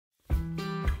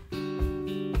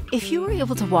If you were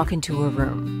able to walk into a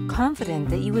room confident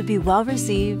that you would be well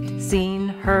received, seen,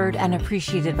 heard, and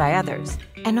appreciated by others,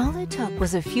 and all it took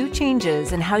was a few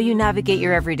changes in how you navigate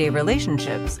your everyday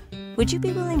relationships, would you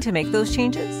be willing to make those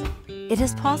changes? It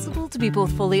is possible to be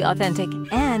both fully authentic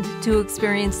and to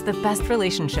experience the best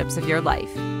relationships of your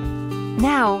life.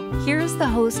 Now, here is the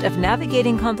host of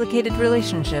Navigating Complicated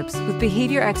Relationships with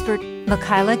behavior expert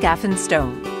Michaela Gaffen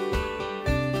Stone.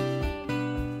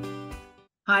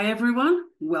 Hi everyone,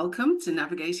 welcome to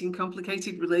Navigating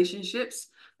Complicated Relationships.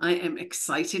 I am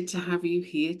excited to have you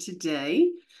here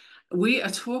today. We are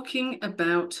talking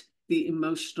about the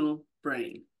emotional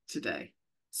brain today.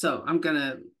 So I'm going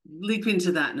to leap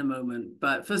into that in a moment.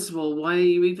 But first of all, why are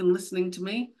you even listening to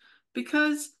me?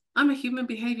 Because I'm a human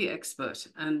behavior expert,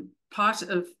 and part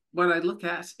of what I look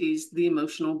at is the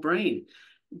emotional brain.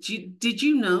 Did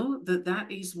you know that that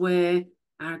is where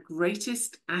our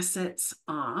greatest assets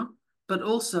are, but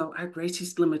also our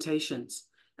greatest limitations?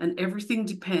 And everything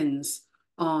depends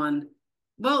on,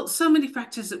 well, so many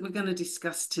factors that we're going to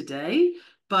discuss today.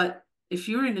 But if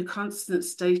you're in a constant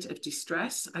state of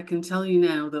distress, I can tell you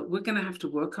now that we're going to have to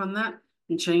work on that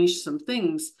and change some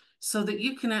things so that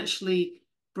you can actually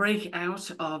break out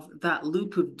of that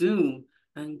loop of doom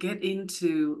and get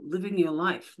into living your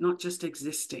life, not just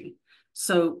existing.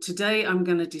 So today I'm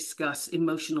going to discuss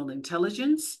emotional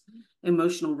intelligence,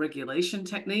 emotional regulation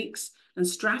techniques, and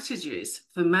strategies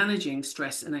for managing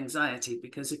stress and anxiety.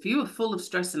 Because if you are full of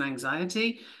stress and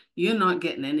anxiety, you're not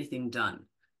getting anything done.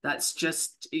 That's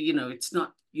just, it's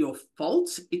not your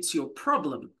fault. It's your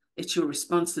problem. It's your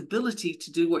responsibility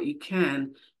to do what you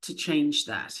can to change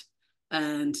that.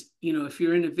 And, if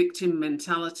you're in a victim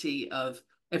mentality of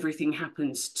everything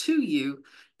happens to you,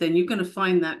 then you're going to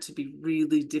find that to be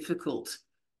really difficult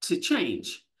to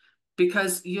change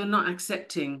because you're not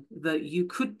accepting that you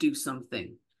could do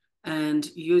something. And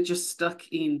you're just stuck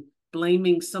in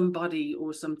blaming somebody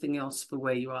or something else for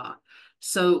where you are.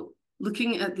 So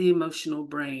looking at the emotional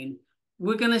brain,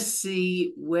 we're going to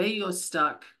see where you're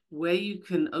stuck, where you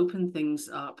can open things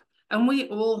up. And we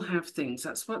all have things.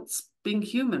 That's what's being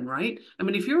human, right? I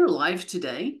mean, if you're alive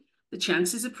today, the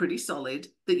chances are pretty solid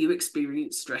that you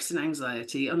experience stress and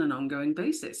anxiety on an ongoing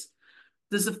basis.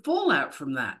 There's a fallout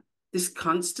from that. This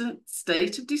constant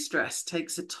state of distress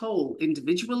takes a toll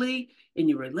individually, in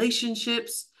your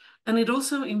relationships, and it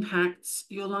also impacts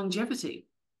your longevity.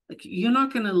 Like, you're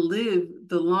not going to live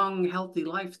the long, healthy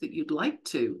life that you'd like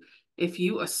to if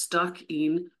you are stuck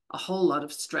in a whole lot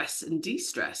of stress and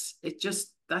de-stress.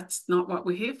 That's not what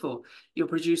we're here for. You're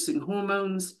producing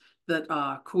hormones that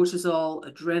are cortisol,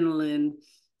 adrenaline,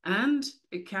 and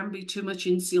it can be too much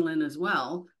insulin as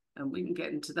well. And we can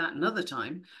get into that another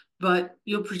time. But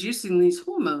you're producing these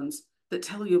hormones that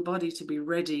tell your body to be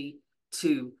ready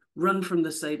to run from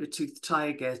the saber-toothed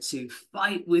tiger, to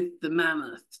fight with the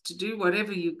mammoth, to do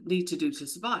whatever you need to do to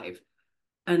survive.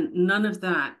 And none of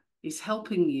that is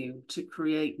helping you to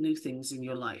create new things in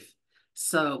your life.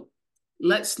 So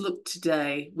let's look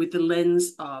today with the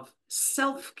lens of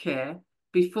self-care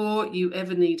before you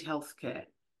ever need healthcare.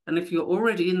 And if you're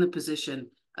already in the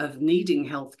position of needing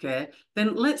healthcare,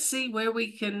 then let's see where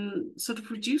we can sort of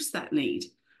reduce that need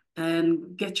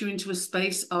and get you into a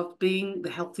space of being the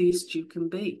healthiest you can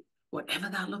be, whatever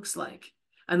that looks like.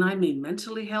 And I mean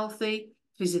mentally healthy,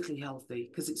 physically healthy,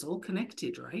 because it's all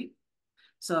connected, right?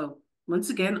 So once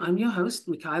again, I'm your host,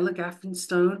 Michaela Gaffen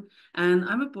Stone, and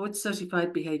I'm a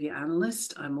board-certified behavior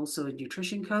analyst. I'm also a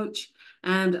nutrition coach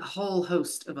and a whole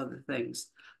host of other things.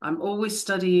 I'm always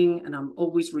studying and I'm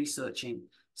always researching.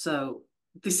 So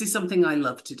this is something I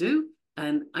love to do,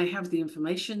 and I have the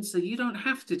information, so you don't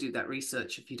have to do that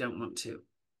research if you don't want to.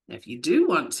 If you do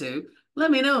want to,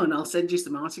 let me know and I'll send you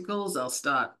some articles. I'll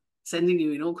start sending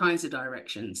you in all kinds of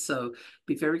directions. So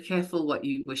be very careful what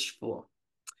you wish for.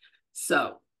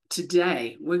 So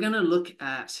today we're going to look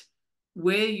at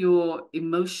where your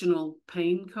emotional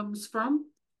pain comes from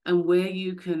and where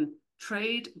you can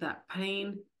trade that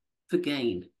pain for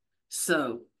gain.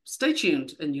 So stay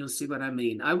tuned and you'll see what I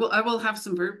mean. I will have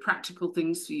some very practical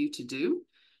things for you to do,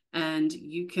 and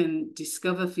you can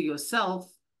discover for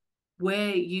yourself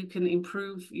where you can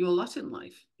improve your lot in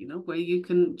life, where you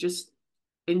can just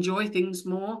enjoy things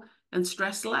more and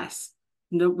stress less.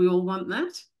 Don't we all want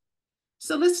that?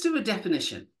 So let's do a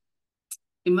definition.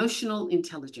 Emotional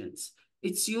intelligence.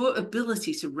 It's your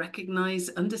ability to recognize,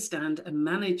 understand, and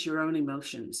manage your own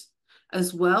emotions,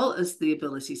 as well as the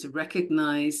ability to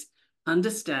recognize,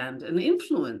 understand, and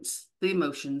influence the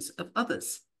emotions of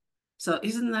others. So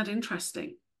isn't that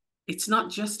interesting? It's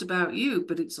not just about you,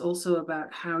 but it's also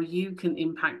about how you can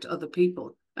impact other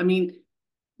people. I mean,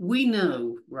 we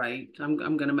know, right? I'm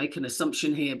going to make an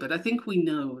assumption here, but I think we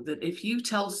know that if you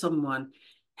tell someone,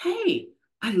 hey,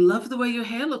 I love the way your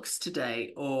hair looks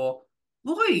today, or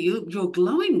boy, you're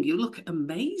glowing, you look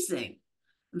amazing,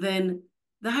 then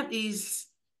that is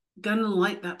going to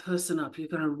light that person up. You're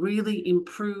going to really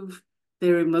improve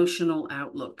their emotional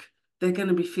outlook. They're going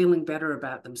to be feeling better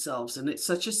about themselves. And it's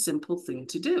such a simple thing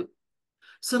to do.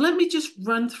 So let me just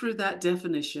run through that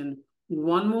definition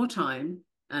one more time.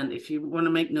 And if you want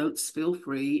to make notes, feel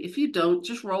free. If you don't,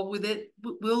 just roll with it.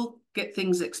 We'll get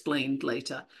things explained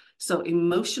later. So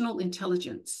emotional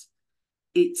intelligence,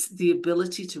 it's the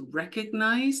ability to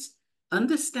recognize,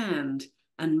 understand,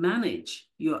 and manage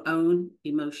your own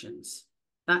emotions.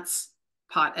 That's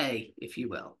part A, if you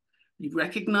will. You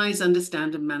recognize,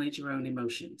 understand, and manage your own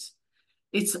emotions.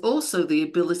 It's also the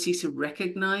ability to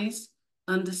recognize,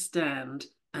 understand,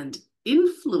 and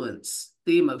influence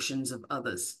the emotions of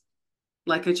others.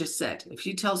 Like I just said, if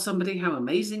you tell somebody how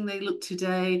amazing they look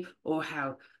today or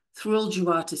how thrilled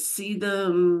you are to see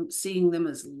them, seeing them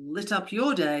has lit up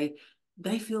your day,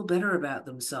 they feel better about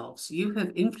themselves. You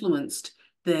have influenced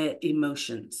their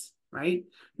emotions, right?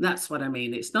 That's what I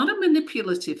mean. It's not a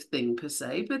manipulative thing per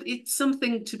se, but it's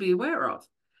something to be aware of.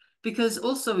 Because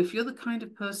also, if you're the kind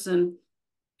of person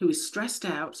who is stressed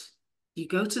out, you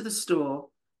go to the store,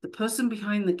 the person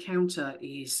behind the counter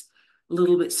is a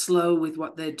little bit slow with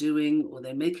what they're doing, or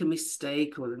they make a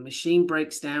mistake, or the machine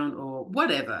breaks down, or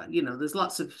whatever. There's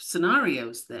lots of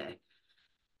scenarios there.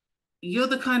 You're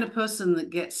the kind of person that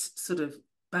gets sort of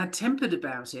bad-tempered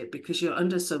about it because you're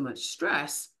under so much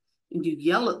stress, and you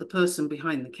yell at the person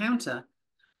behind the counter.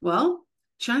 Well,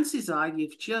 chances are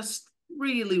you've just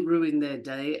really ruined their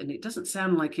day, and it doesn't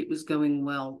sound like it was going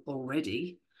well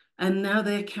already. And now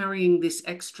they're carrying this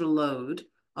extra load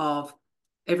of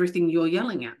everything you're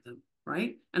yelling at them,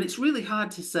 right? And it's really hard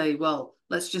to say, well,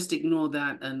 let's just ignore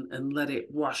that and let it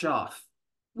wash off.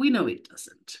 We know it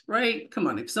doesn't, right? Come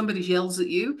on, if somebody yells at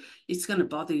you, it's going to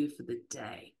bother you for the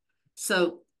day.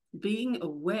 So being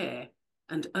aware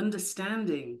and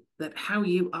understanding that how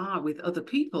you are with other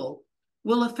people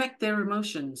will affect their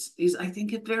emotions is, I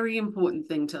think, a very important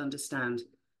thing to understand.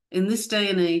 In this day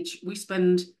and age, we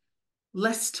spend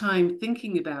less time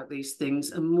thinking about these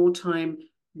things and more time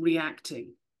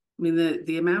reacting. I mean,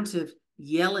 the amount of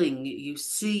yelling you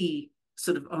see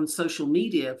sort of on social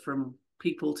media from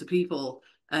people to people,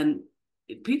 and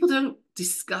people don't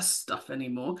discuss stuff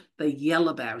anymore. They yell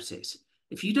about it.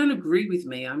 If you don't agree with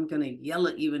me, I'm going to yell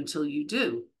at you until you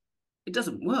do. It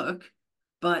doesn't work,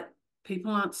 but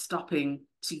people aren't stopping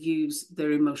to use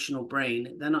their emotional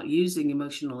brain. They're not using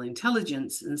emotional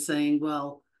intelligence and saying,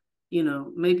 well,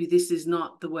 maybe this is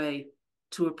not the way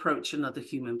to approach another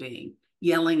human being.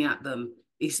 Yelling at them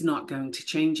is not going to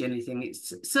change anything.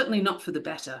 It's certainly not for the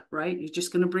better, right? You're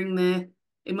just going to bring their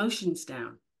emotions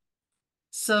down.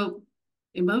 So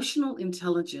emotional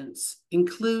intelligence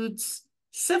includes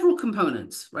several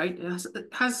components, right? It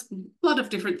has a lot of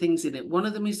different things in it. One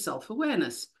of them is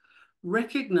self-awareness,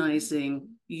 recognizing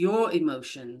your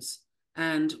emotions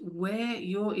and where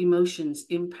your emotions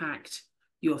impact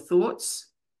your thoughts,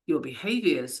 your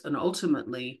behaviors, and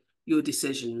ultimately your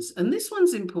decisions. And this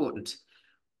one's important.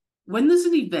 When there's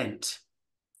an event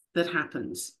that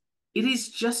happens, it is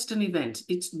just an event.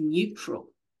 It's neutral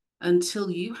until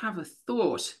you have a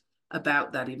thought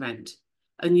about that event,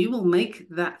 and you will make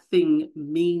that thing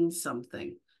mean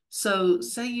something. So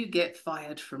say you get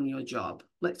fired from your job.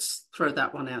 Let's throw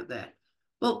that one out there.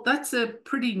 Well, that's a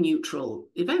pretty neutral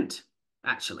event,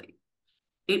 actually.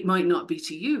 It might not be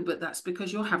to you, but that's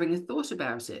because you're having a thought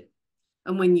about it.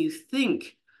 And when you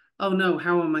think, oh no,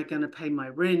 how am I going to pay my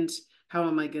rent? How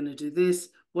am I going to do this?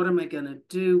 What am I going to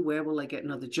do? Where will I get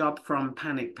another job from?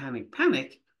 Panic, panic,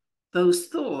 panic. Those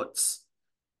thoughts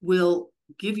will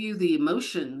give you the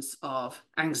emotions of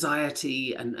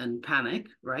anxiety and panic,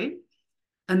 right?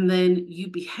 And then you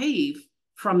behave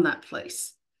from that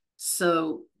place.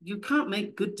 So you can't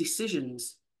make good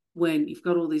decisions when you've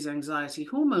got all these anxiety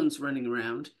hormones running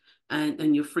around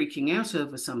and you're freaking out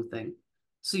over something.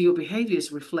 So your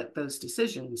behaviors reflect those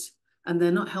decisions, and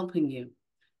they're not helping you.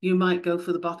 You might go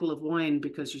for the bottle of wine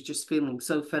because you're just feeling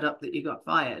so fed up that you got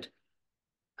fired.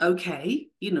 Okay,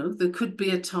 there could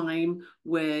be a time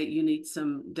where you need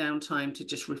some downtime to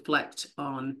just reflect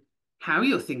on how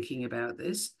you're thinking about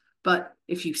this. But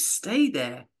if you stay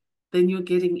there, then you're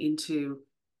getting into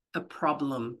a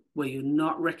problem where you're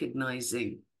not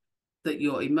recognizing that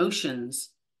your emotions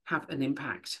have an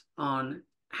impact on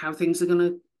how things are going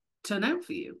to turn out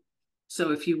for you.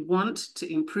 So if you want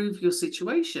to improve your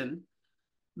situation,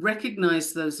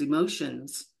 recognize those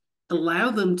emotions,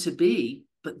 allow them to be,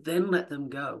 but then let them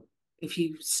go. If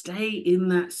you stay in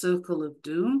that circle of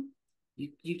doom,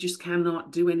 you just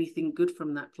cannot do anything good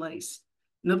from that place.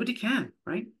 Nobody can,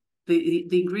 right? The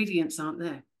ingredients aren't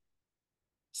there.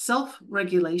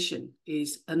 Self-regulation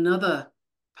is another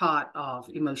part of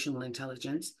emotional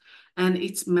intelligence, and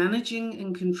it's managing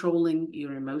and controlling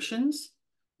your emotions,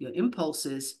 your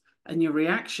impulses, and your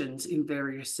reactions in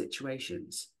various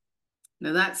situations.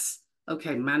 Now that's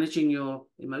okay, managing your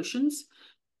emotions.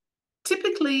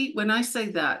 Typically, when I say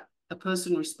that, a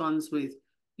person responds with,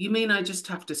 "You mean I just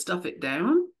have to stuff it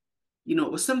down?"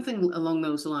 Or something along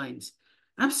those lines.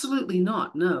 Absolutely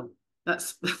not. No,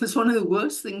 that's one of the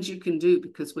worst things you can do,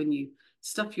 because when you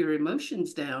stuff your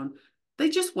emotions down, they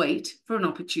just wait for an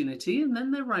opportunity and then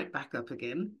they're right back up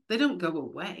again. They don't go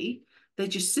away. They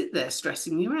just sit there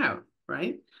stressing you out,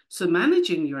 right? So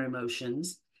managing your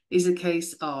emotions is a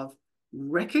case of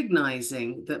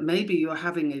recognizing that maybe you're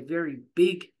having a very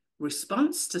big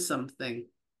response to something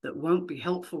that won't be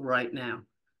helpful right now.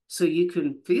 So you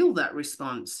can feel that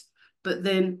response, but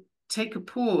then take a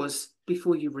pause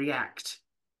before you react,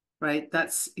 right?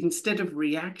 That's, instead of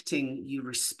reacting, you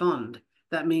respond.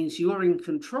 That means you're in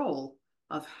control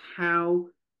of how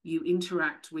you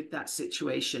interact with that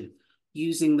situation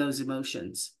using those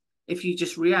emotions. If you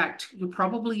just react, you're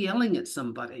probably yelling at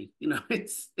somebody.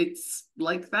 It's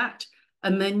like that.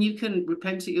 And then you can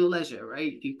repent at your leisure,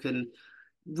 right? You can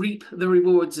reap the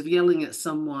rewards of yelling at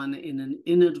someone in an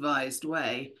inadvised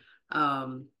way,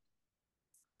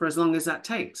 for as long as that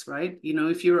takes, right?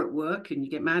 If you're at work and you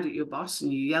get mad at your boss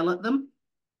and you yell at them,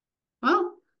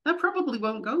 well, that probably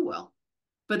won't go well.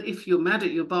 But if you're mad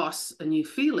at your boss and you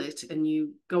feel it and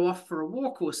you go off for a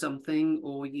walk or something,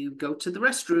 or you go to the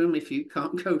restroom if you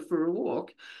can't go for a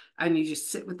walk, and you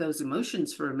just sit with those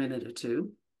emotions for a minute or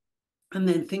two, and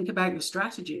then think about your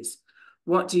strategies.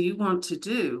 What do you want to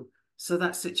do so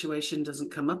that situation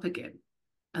doesn't come up again?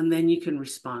 And then you can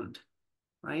respond,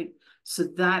 right? So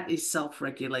that is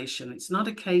self-regulation. It's not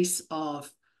a case of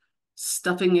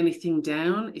stuffing anything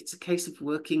down. It's a case of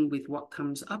working with what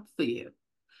comes up for you.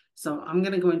 So I'm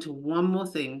going to go into one more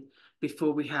thing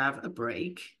before we have a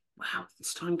break. Wow,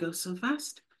 this time goes so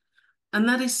fast. And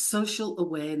that is social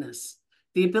awareness,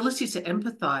 the ability to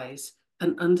empathize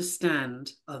and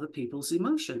understand other people's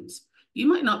emotions. You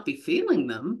might not be feeling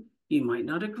them, you might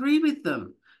not agree with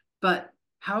them, but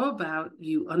how about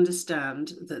you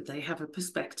understand that they have a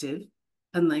perspective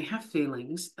and they have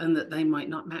feelings and that they might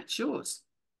not match yours?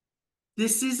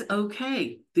 This is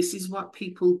okay. This is what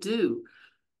people do.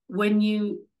 When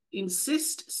you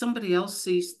insist somebody else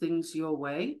sees things your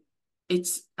way,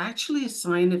 it's actually a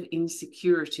sign of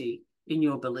insecurity in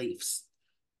your beliefs.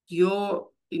 You're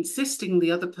insisting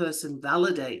the other person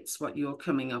validates what you're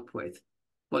coming up with,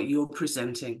 what you're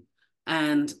presenting.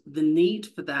 And the need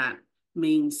for that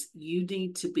means you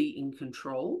need to be in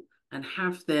control and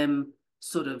have them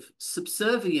sort of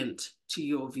subservient to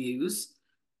your views.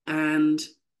 And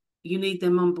you need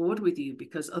them on board with you,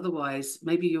 because otherwise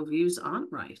maybe your views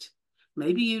aren't right.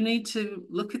 Maybe you need to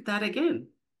look at that again.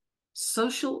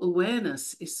 Social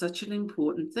awareness is such an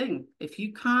important thing. If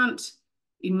you can't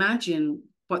imagine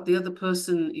what the other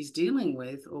person is dealing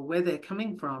with or where they're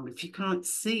coming from, if you can't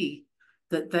see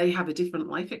that they have a different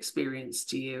life experience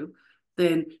to you,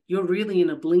 then you're really in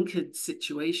a blinkered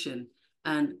situation,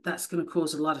 and that's going to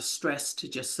cause a lot of stress to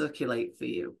just circulate for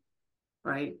you,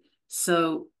 right?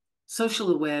 So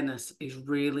social awareness is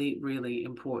really, really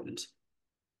important.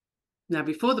 Now,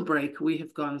 before the break, we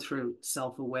have gone through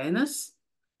self-awareness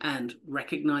and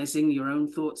recognizing your own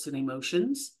thoughts and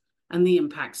emotions and the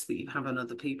impacts that you have on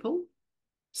other people.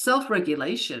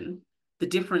 Self-regulation, the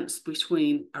difference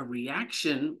between a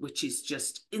reaction, which is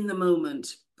just in the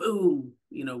moment, boom,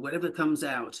 whatever comes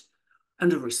out,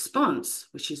 and a response,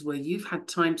 which is where you've had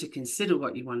time to consider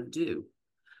what you want to do.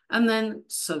 And then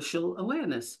social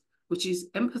awareness, which is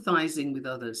empathizing with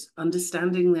others,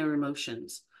 understanding their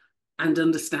emotions, and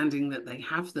understanding that they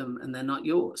have them and they're not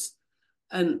yours,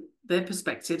 and their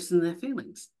perspectives and their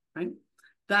feelings, right?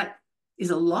 That is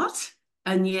a lot,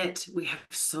 and yet we have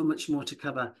so much more to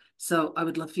cover. So I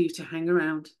would love for you to hang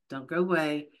around. Don't go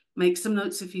away. Make some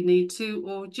notes if you need to,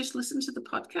 or just listen to the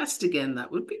podcast again.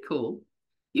 That would be cool.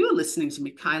 You are listening to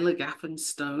Michaela Gaffen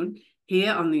Stone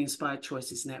here on the Inspired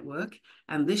Choices Network,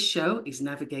 and this show is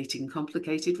Navigating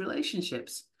Complicated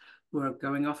Relationships. We're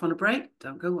going off on a break.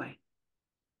 Don't go away.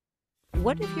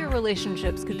 What if your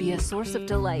relationships could be a source of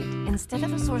delight instead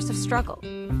of a source of struggle?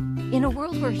 In a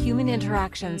world where human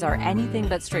interactions are anything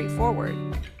but straightforward,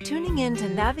 tuning in to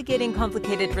Navigating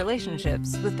Complicated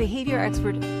Relationships with behavior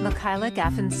expert Michaela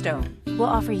Gaffen Stone will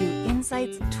offer you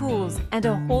insights, tools, and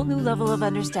a whole new level of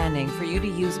understanding for you to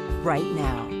use right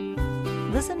now.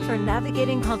 Listen for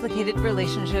Navigating Complicated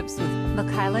Relationships with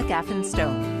Michaela Gaffen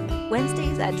Stone,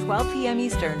 Wednesdays at 12 p.m.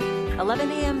 Eastern, 11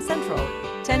 a.m. Central,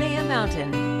 10 a.m.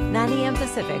 Mountain, 9 a.m.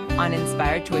 Pacific on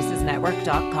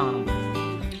InspiredChoicesNetwork.com.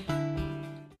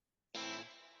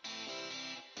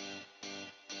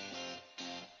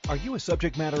 Are you a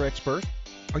subject matter expert?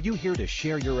 Are you here to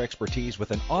share your expertise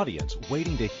with an audience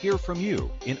waiting to hear from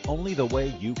you in only the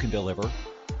way you can deliver?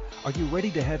 Are you ready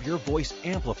to have your voice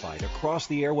amplified across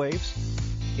the airwaves?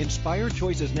 Inspired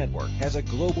Choices Network has a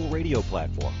global radio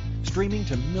platform streaming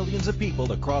to millions of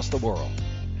people across the world.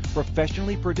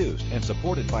 Professionally produced and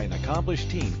supported by an accomplished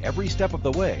team every step of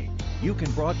the way, you can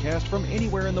broadcast from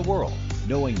anywhere in the world,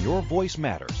 knowing your voice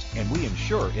matters, and we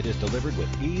ensure it is delivered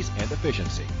with ease and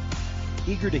efficiency.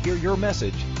 Eager to hear your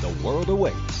message, the world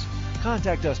awaits.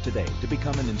 Contact us today to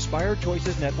become an Inspired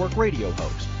Choices Network radio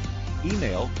host.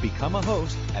 Email become a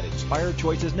host at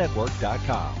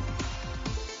inspiredchoicesnetwork.com.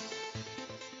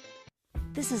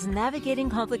 This is Navigating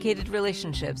Complicated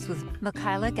Relationships with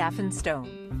Michaela Gaffen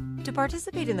Stone. To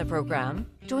participate in the program,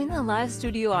 join the live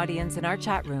studio audience in our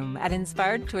chat room at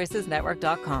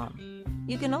inspiredchoicesnetwork.com.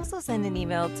 You can also send an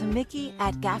email to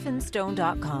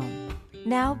mickey@gaffenstone.com.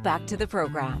 Now back to the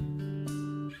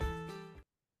program.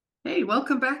 Hey,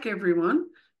 welcome back, everyone.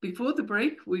 Before the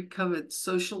break, we covered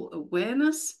social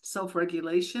awareness,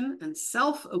 self-regulation, and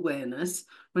self-awareness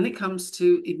when it comes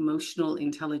to emotional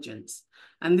intelligence.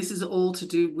 And this is all to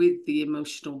do with the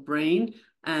emotional brain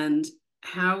and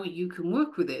how you can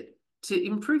work with it to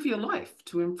improve your life,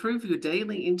 to improve your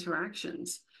daily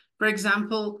interactions. For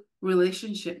example,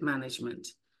 relationship management.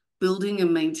 Building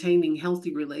and maintaining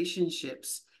healthy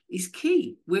relationships is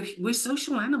key. We're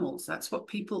social animals. That's what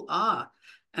people are.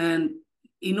 And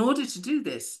in order to do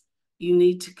this, you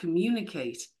need to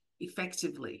communicate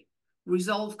effectively,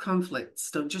 resolve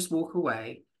conflicts. Don't just walk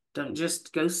away. Don't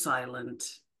just go silent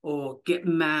or get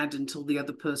mad until the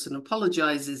other person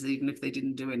apologizes, even if they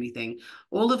didn't do anything.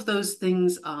 All of those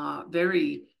things are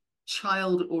very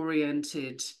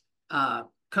child-oriented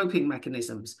coping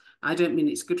mechanisms. I don't mean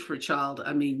it's good for a child.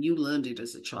 I mean, you learned it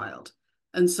as a child.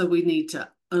 And so we need to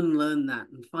unlearn that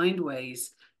and find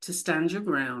ways to stand your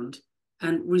ground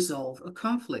and resolve a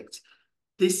conflict.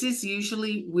 This is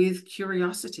usually with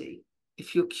curiosity.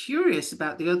 If you're curious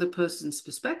about the other person's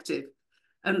perspective,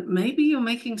 and maybe you're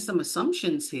making some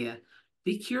assumptions here,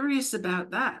 be curious about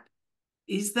that.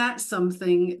 Is that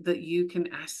something that you can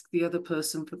ask the other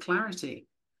person for clarity?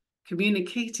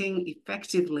 Communicating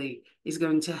effectively is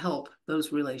going to help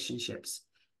those relationships.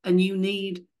 And you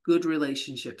need good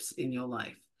relationships in your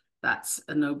life. That's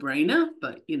a no-brainer,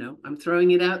 but I'm throwing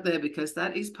it out there because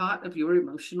that is part of your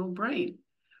emotional brain,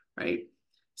 right?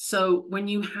 So when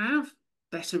you have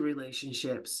better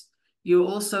relationships, you're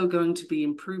also going to be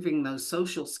improving those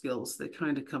social skills that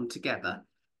kind of come together.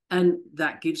 And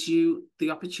that gives you the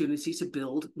opportunity to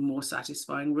build more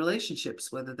satisfying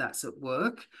relationships, whether that's at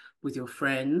work, with your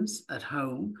friends, at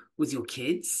home, with your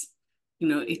kids.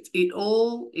 It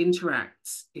all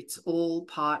interacts. It's all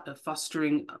part of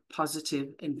fostering a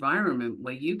positive environment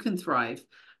where you can thrive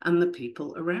and the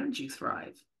people around you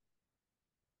thrive.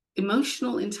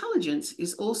 Emotional intelligence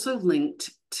is also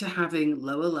linked to having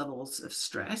lower levels of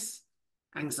stress,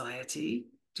 anxiety,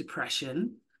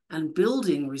 depression, and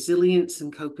building resilience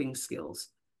and coping skills.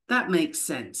 That makes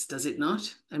sense, does it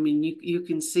not? I mean, you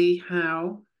can see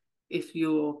how if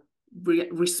you're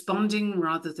responding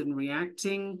rather than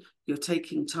reacting, you're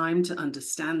taking time to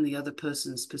understand the other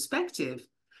person's perspective,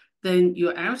 then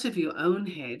you're out of your own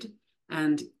head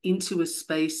and into a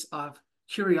space of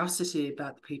curiosity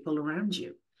about the people around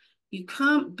you. You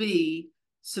can't be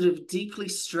sort of deeply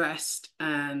stressed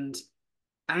and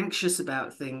anxious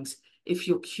about things if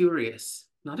you're curious,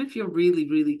 not if you're really,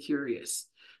 really curious,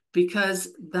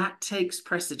 because that takes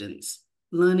precedence.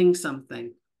 Learning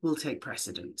something will take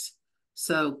precedence.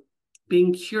 So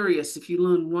being curious, if you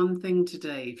learn one thing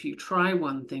today, if you try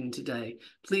one thing today,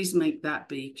 please make that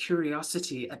be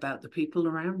curiosity about the people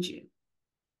around you.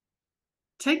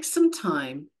 Take some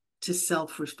time to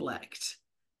self-reflect.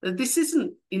 This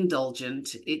isn't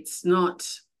indulgent. It's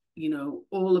not,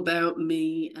 all about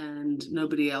me and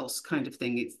nobody else kind of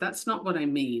thing. That's not what I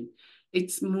mean.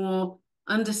 It's more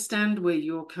understand where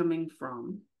you're coming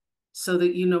from so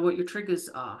that you know what your triggers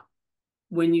are.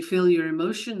 When you feel your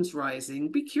emotions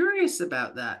rising, be curious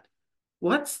about that.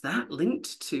 What's that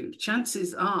linked to?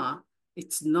 Chances are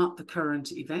it's not the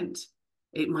current event.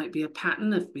 It might be a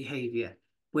pattern of behavior.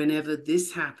 Whenever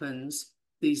this happens,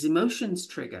 these emotions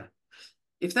trigger.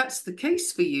 If that's the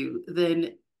case for you,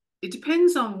 then it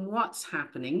depends on what's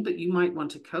happening, but you might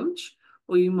want a coach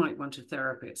or you might want a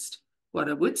therapist. What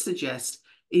I would suggest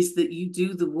is that you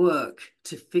do the work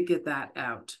to figure that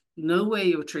out. Know where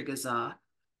your triggers are,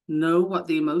 know what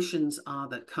the emotions are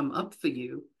that come up for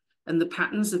you, and the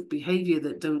patterns of behavior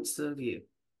that don't serve you.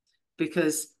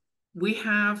 Because we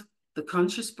have the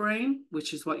conscious brain,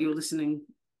 which is what you're listening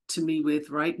to me with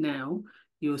right now.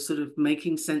 You're sort of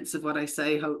making sense of what I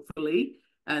say, hopefully,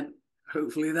 and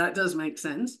hopefully that does make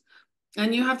sense.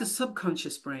 And you have the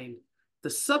subconscious brain. The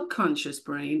subconscious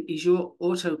brain is your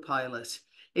autopilot.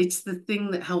 It's the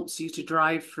thing that helps you to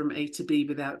drive from A to B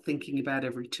without thinking about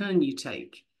every turn you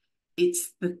take.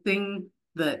 It's the thing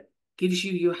that gives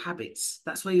you your habits.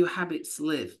 That's where your habits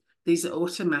live. These are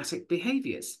automatic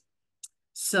behaviors.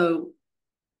 So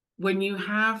when you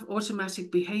have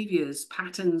automatic behaviors,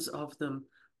 patterns of them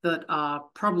that are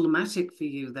problematic for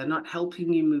you, they're not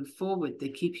helping you move forward, they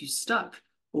keep you stuck,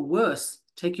 or worse,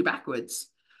 take you backwards,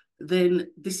 then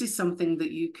this is something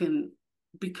that you can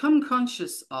become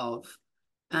conscious of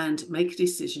and make a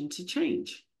decision to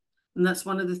change. And that's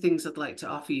one of the things I'd like to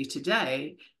offer you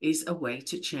today, is a way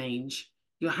to change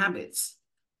your habits,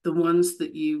 the ones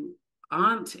that you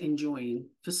aren't enjoying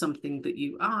for something that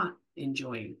you are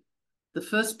enjoying. The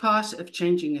first part of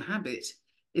changing a habit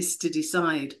is to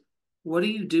decide, what are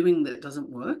you doing that doesn't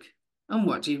work, and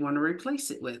what do you want to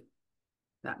replace it with?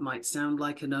 That might sound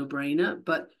like a no-brainer,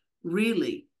 but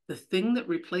really, the thing that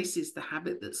replaces the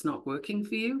habit that's not working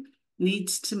for you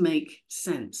needs to make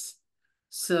sense.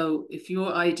 So if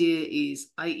your idea is,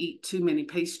 I eat too many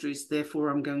pastries, therefore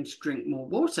I'm going to drink more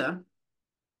water,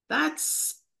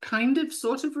 that's kind of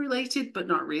sort of related, but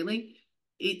not really.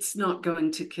 It's not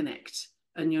going to connect,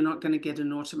 and you're not going to get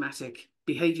an automatic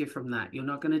behavior from that. You're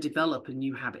not going to develop a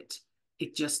new habit.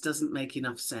 It just doesn't make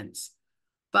enough sense.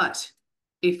 But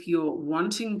if you're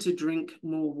wanting to drink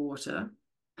more water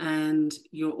and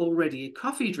you're already a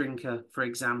coffee drinker, for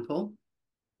example,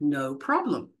 no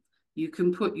problem. You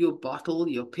can put your bottle,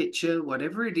 your pitcher,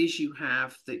 whatever it is you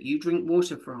have that you drink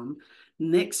water from,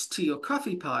 next to your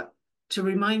coffee pot to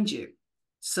remind you,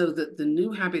 so that the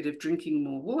new habit of drinking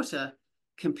more water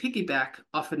can piggyback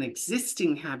off an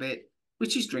existing habit,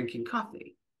 which is drinking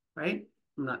coffee, right?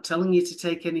 I'm not telling you to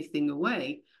take anything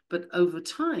away, but over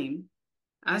time,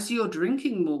 as you're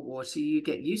drinking more water, you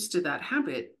get used to that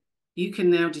habit. You can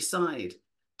now decide,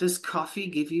 does coffee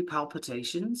give you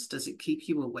palpitations? Does it keep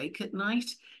you awake at night?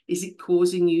 Is it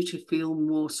causing you to feel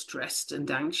more stressed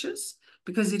and anxious?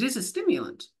 Because it is a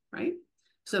stimulant, right?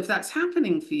 So if that's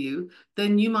happening for you,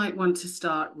 then you might want to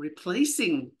start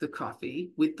replacing the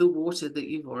coffee with the water that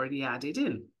you've already added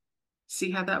in.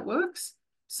 See how that works?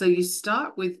 So you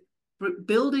start with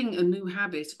building a new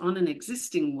habit on an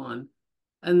existing one,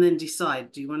 and then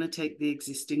decide, do you want to take the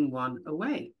existing one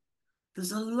away?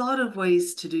 There's a lot of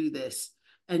ways to do this,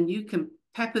 and you can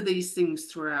pepper these things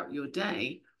throughout your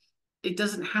day. It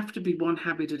doesn't have to be one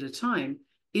habit at a time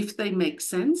if they make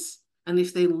sense and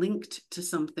if they're linked to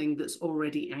something that's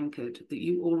already anchored, that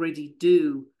you already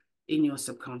do in your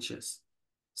subconscious.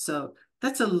 So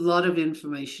that's a lot of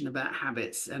information about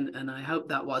habits, and I hope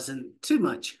that wasn't too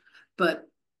much. But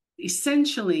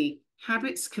essentially,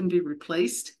 habits can be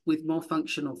replaced with more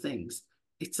functional things.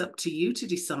 It's up to you to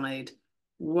decide,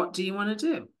 what do you want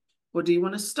to do? What do you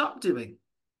want to stop doing?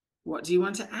 What do you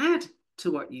want to add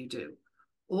to what you do?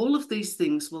 All of these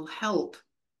things will help.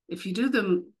 If you do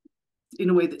them in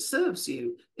a way that serves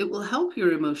you, it will help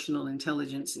your emotional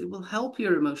intelligence. It will help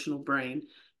your emotional brain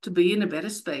to be in a better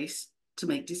space to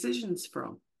make decisions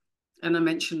from. And I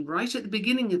mentioned right at the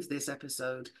beginning of this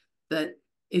episode that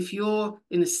if you're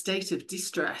in a state of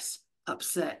distress,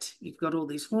 upset, you've got all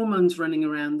these hormones running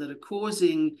around that are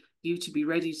causing you to be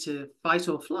ready to fight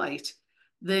or flight,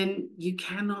 then you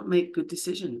cannot make good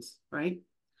decisions, right?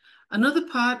 Another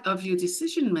part of your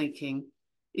decision making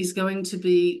is going to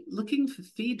be looking for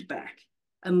feedback,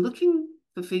 and looking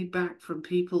for feedback from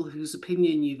people whose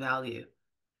opinion you value,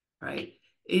 right?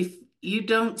 If you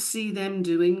don't see them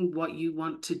doing what you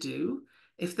want to do,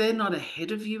 if they're not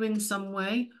ahead of you in some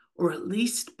way, or at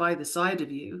least by the side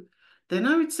of you, then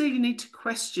I would say you need to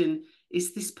question,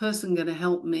 is this person going to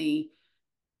help me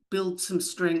build some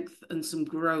strength and some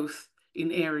growth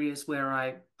in areas where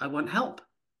I want help?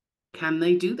 Can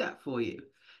they do that for you?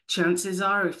 Chances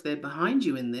are, if they're behind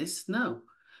you in this, no.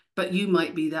 But you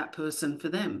might be that person for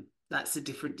them. That's a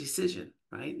different decision,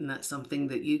 right? And that's something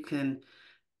that you can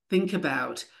think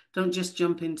about. Don't just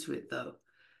jump into it, though.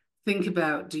 Think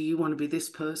about, do you want to be this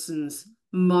person's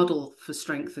model for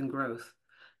strength and growth?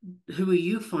 Who are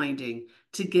you finding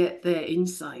to get their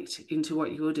insight into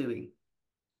what you're doing?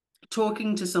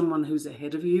 Talking to someone who's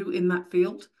ahead of you in that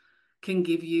field can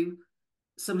give you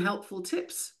some helpful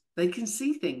tips. They can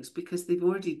see things because they've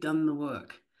already done the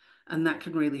work. And that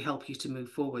can really help you to move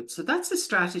forward. So that's a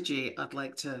strategy I'd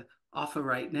like to offer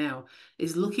right now,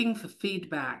 is looking for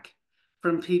feedback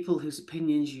from people whose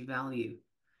opinions you value.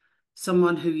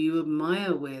 Someone who you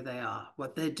admire where they are,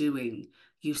 what they're doing.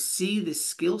 You see this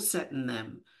skill set in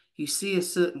them. You see a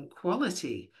certain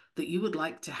quality that you would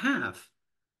like to have.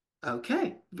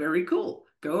 Okay, very cool.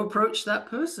 Go approach that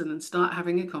person and start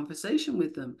having a conversation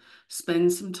with them.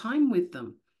 Spend some time with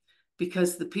them,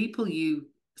 because the people you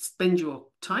spend your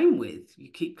time with, you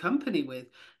keep company with,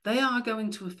 they are going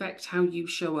to affect how you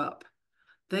show up.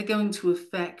 They're going to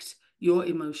affect your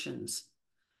emotions,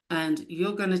 and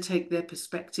you're going to take their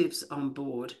perspectives on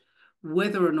board,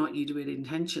 whether or not you do it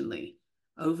intentionally.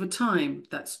 Over time,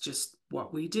 that's just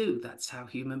what we do. That's how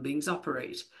human beings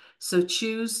operate. So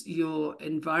choose your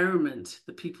environment,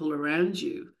 the people around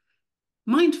you,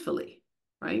 mindfully,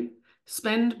 right?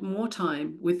 Spend more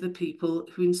time with the people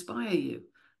who inspire you,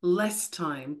 less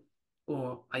time,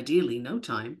 or ideally no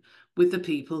time, with the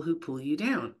people who pull you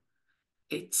down.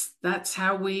 That's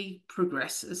how we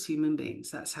progress as human beings.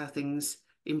 That's how things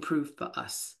improve for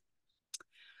us.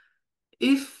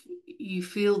 If you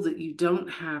feel that you don't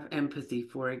have empathy,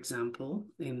 for example,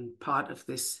 in part of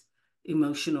this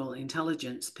emotional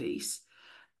intelligence piece,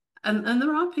 and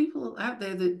there are people out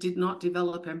there that did not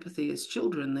develop empathy as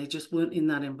children, they just weren't in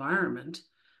that environment,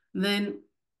 then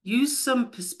use some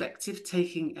perspective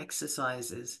taking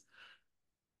exercises.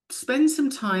 Spend some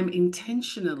time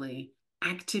intentionally,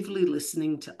 actively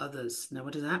listening to others. Now,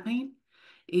 what does that mean?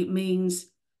 It means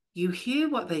you hear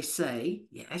what they say,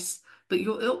 yes, but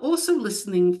you're also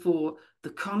listening for the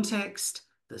context,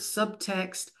 the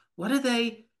subtext. What are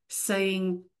they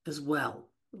saying as well?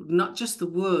 Not just the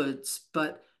words,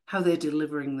 but how they're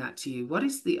delivering that to you. What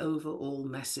is the overall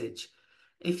message?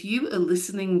 If you are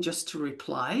listening just to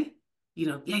reply,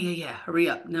 yeah, hurry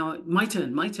up. Now, my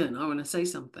turn, I want to say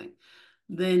something.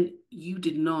 Then you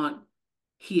did not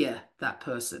hear that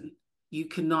person. You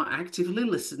cannot actively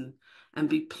listen and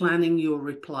be planning your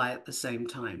reply at the same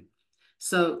time.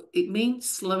 So it means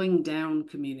slowing down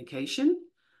communication,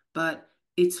 but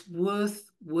it's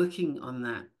worth working on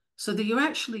that so that you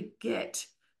actually get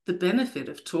the benefit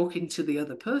of talking to the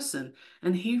other person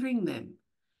and hearing them.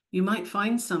 You might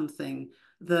find something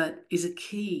that is a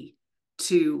key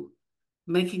to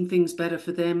making things better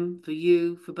for them, for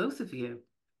you, for both of you.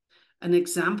 An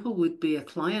example would be a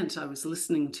client I was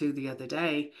listening to the other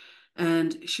day,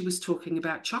 and she was talking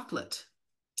about chocolate.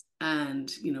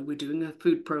 And, we're doing a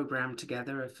food program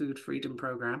together, a food freedom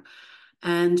program.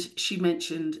 And she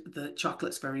mentioned that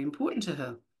chocolate's very important to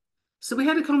her. So we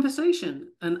had a conversation,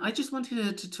 and I just wanted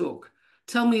her to talk.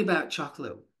 Tell me about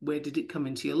chocolate. Where did it come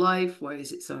into your life? Why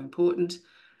is it so important?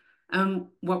 And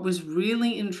what was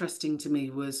really interesting to me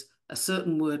was a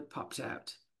certain word popped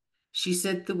out. She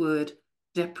said the word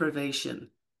deprivation.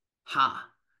 Ha.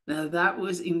 Now that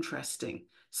was interesting.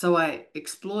 So I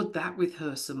explored that with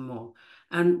her some more.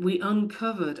 And we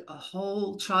uncovered a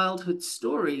whole childhood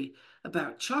story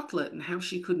about chocolate and how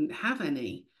she couldn't have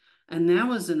any. And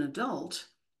now as an adult,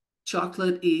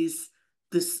 chocolate is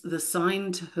the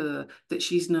sign to her that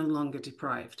she's no longer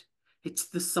deprived. It's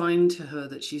the sign to her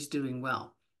that she's doing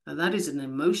well. Now that is an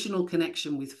emotional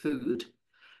connection with food,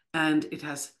 and it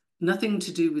has nothing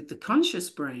to do with the conscious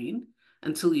brain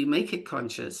until you make it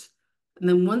conscious. And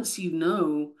then once you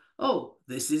know, oh,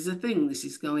 this is a thing, this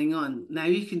is going on, now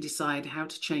you can decide how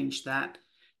to change that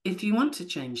if you want to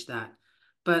change that.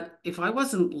 But if I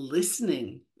wasn't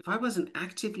listening, if I wasn't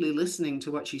actively listening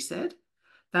to what she said,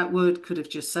 that word could have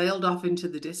just sailed off into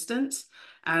the distance,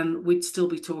 and we'd still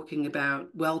be talking about,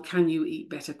 well, can you eat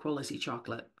better quality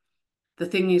chocolate? The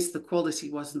thing is, the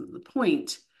quality wasn't the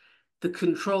point. The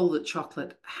control that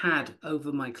chocolate had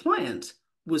over my client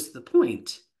was the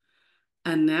point.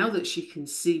 And now that she can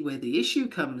see where the issue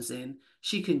comes in,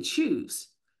 she can choose.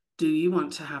 Do you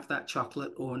want to have that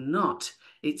chocolate or not?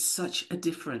 It's such a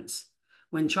difference.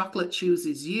 When chocolate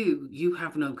chooses you, you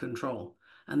have no control.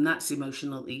 And that's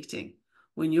emotional eating.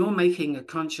 When you're making a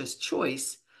conscious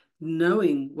choice,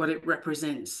 knowing what it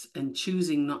represents and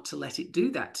choosing not to let it do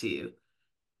that to you,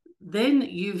 then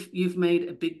you've made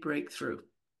a big breakthrough.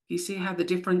 You see how the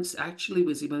difference actually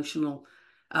was emotional,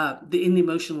 in the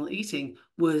emotional eating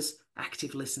was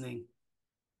active listening.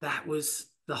 That was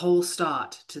the whole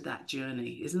start to that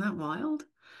journey. Isn't that wild?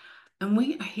 And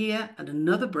we are here at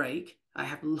another break. I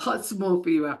have lots more for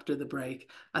you after the break.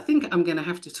 I think I'm going to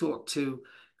have to talk to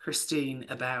Christine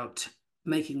about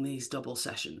making these double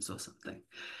sessions or something.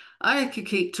 I could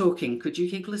keep talking. Could you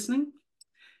keep listening?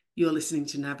 You're listening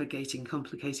to Navigating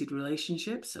Complicated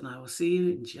Relationships, and I will see you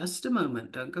in just a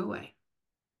moment. Don't go away.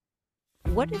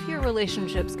 What if your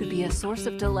relationships could be a source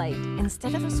of delight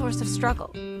instead of a source of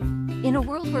struggle? In a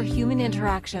world where human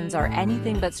interactions are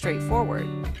anything but straightforward,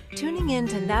 tuning in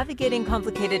to Navigating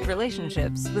Complicated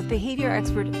Relationships with behavior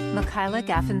expert Michaela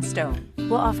Gaffen Stone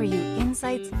will offer you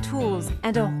insights, tools,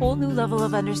 and a whole new level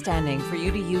of understanding for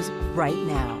you to use right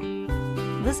now.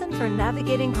 Listen for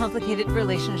Navigating Complicated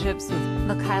Relationships with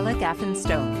Michaela Gaffen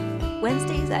Stone,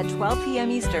 Wednesdays at 12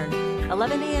 p.m. Eastern,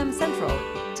 11 a.m. Central,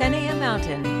 10 a.m.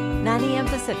 Mountain, 9 a.m.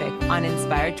 Pacific on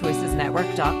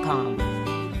InspiredChoicesNetwork.com.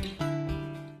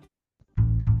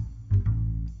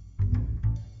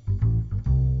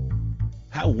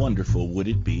 How wonderful would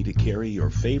it be to carry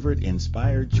your favorite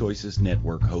Inspired Choices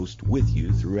Network host with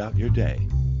you throughout your day?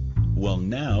 Well,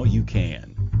 now you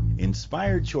can.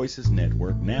 Inspired Choices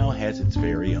Network now has its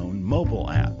very own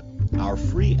mobile app. Our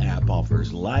free app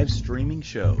offers live streaming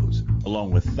shows,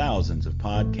 along with thousands of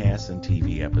podcasts and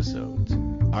TV episodes.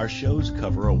 Our shows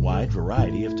cover a wide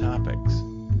variety of topics.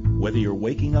 Whether you're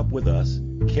waking up with us,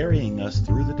 carrying us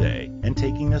through the day, and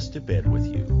taking us to bed with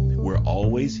you, we're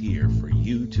always here for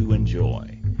you to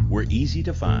enjoy. We're easy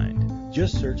to find.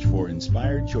 Just search for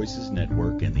Inspired Choices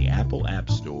Network in the Apple App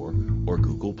Store or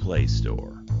Google Play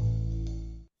Store.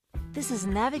 This is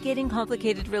Navigating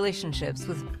Complicated Relationships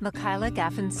with Michaela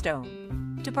Gaffen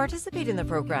Stone. To participate in the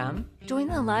program, join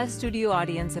the live studio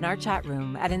audience in our chat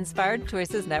room at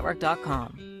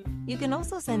InspiredChoicesNetwork.com. You can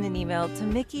also send an email to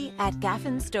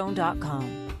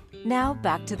mickey@gaffenstone.com. Now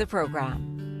back to the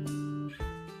program.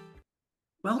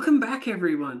 Welcome back,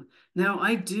 everyone. Now,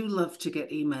 I do love to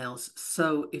get emails,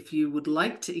 so if you would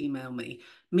like to email me,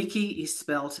 Mickey is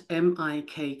spelled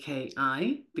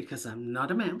M-I-K-K-I because I'm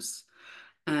not a mouse.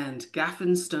 And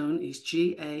Gaffen Stone is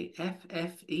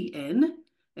Gaffenstone.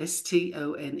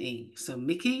 So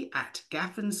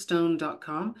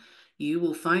Mickey@gaffenstone.com. You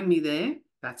will find me there.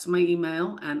 That's my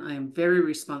email, and I am very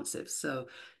responsive. So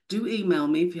do email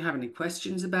me if you have any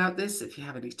questions about this, if you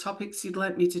have any topics you'd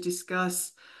like me to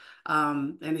discuss,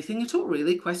 anything at all,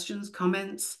 really, questions,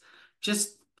 comments,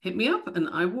 just hit me up and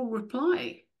I will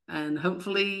reply. And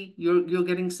hopefully you're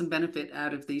getting some benefit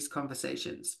out of these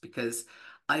conversations, because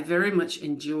I very much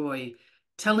enjoy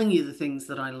telling you the things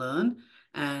that I learn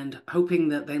and hoping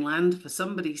that they land for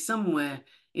somebody somewhere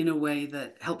in a way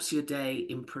that helps your day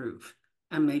improve,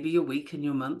 and maybe your week and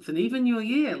your month and even your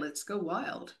year. Let's go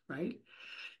wild, right?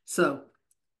 So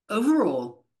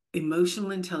overall,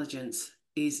 emotional intelligence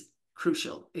is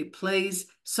crucial. It plays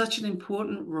such an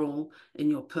important role in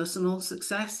your personal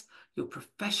success, your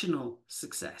professional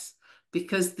success,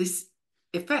 because this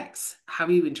affects how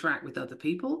you interact with other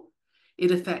people. It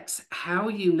affects how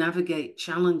you navigate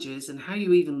challenges and how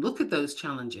you even look at those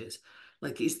challenges.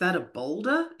 Like, is that a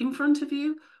boulder in front of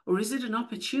you, or is it an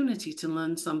opportunity to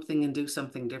learn something and do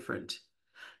something different?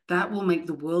 That will make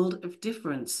the world of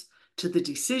difference to the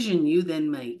decision you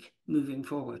then make moving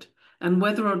forward, and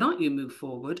whether or not you move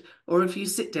forward, or if you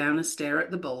sit down and stare at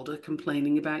the boulder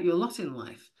complaining about your lot in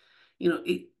life.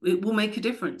 It will make a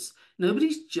difference.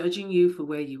 Nobody's judging you for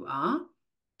where you are,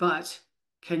 but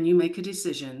can you make a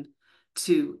decision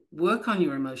to work on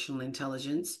your emotional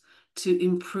intelligence, to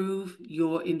improve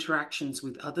your interactions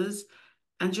with others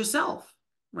and yourself,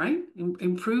 right?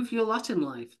 Improve your lot in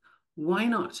life. Why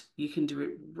not? You can do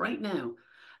it right now.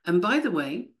 And by the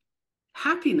way,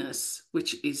 happiness,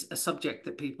 which is a subject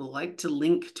that people like to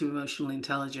link to emotional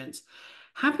intelligence,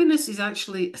 happiness is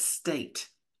actually a state.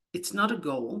 It's not a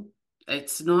goal.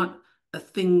 It's not a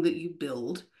thing that you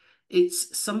build.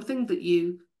 It's something that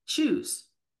you choose.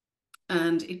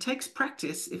 And it takes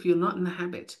practice if you're not in the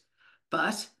habit.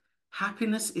 But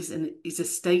happiness is a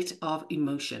state of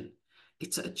emotion.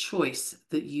 It's a choice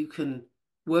that you can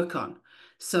work on.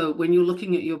 So when you're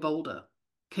looking at your boulder,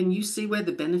 can you see where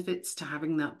the benefits to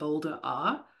having that boulder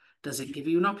are? Does it give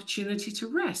you an opportunity to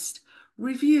rest,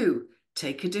 review,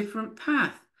 take a different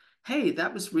path? Hey,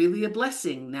 that was really a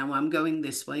blessing. Now I'm going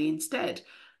this way instead.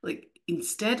 Like,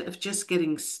 instead of just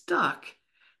getting stuck,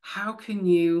 how can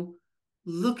you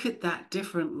look at that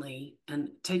differently and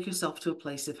take yourself to a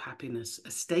place of happiness, a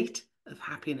state of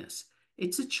happiness?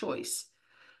 It's a choice.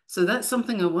 So that's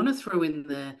something I want to throw in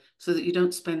there so that you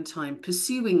don't spend time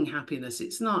pursuing happiness.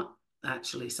 It's not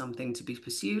actually something to be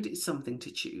pursued, it's something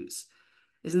to choose.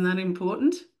 Isn't that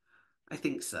important? I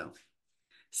think so.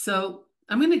 So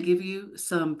I'm going to give you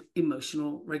some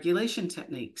emotional regulation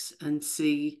techniques and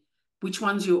see which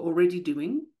ones you're already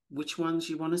doing, which ones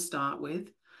you want to start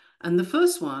with. And the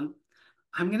first one,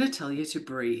 I'm going to tell you to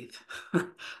breathe.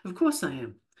 Of course I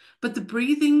am. But the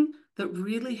breathing that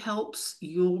really helps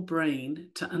your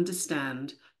brain to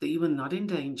understand that you are not in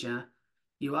danger,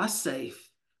 you are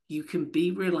safe, you can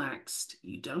be relaxed,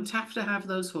 you don't have to have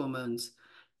those hormones.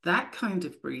 That kind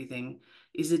of breathing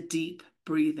is a deep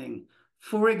breathing.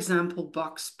 For example,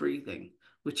 box breathing,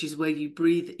 which is where you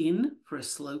breathe in for a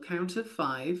slow count of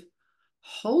 5,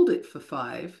 hold it for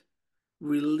 5,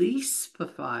 release for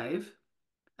 5,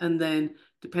 and then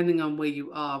depending on where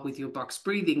you are with your box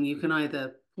breathing, you can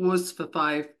either pause for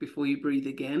 5 before you breathe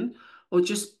again, or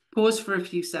just pause for a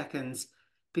few seconds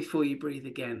before you breathe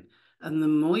again. And the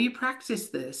more you practice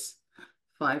this,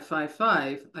 5, 5,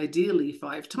 5, ideally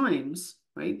 5 times,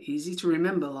 right? Easy to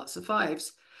remember, lots of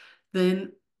 5s.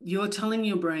 Then you're telling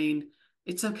your brain,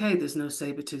 it's okay, there's no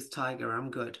saber-toothed tiger,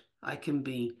 I'm good. I can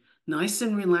be nice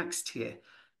and relaxed here.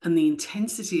 And the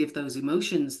intensity of those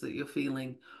emotions that you're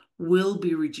feeling will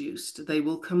be reduced. They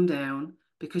will come down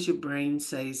because your brain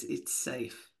says it's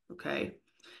safe, okay?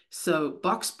 So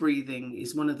box breathing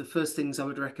is one of the first things I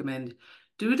would recommend.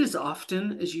 Do it as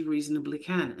often as you reasonably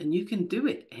can, and you can do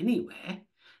it anywhere.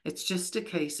 It's just a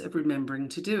case of remembering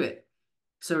to do it.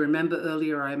 So remember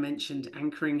earlier I mentioned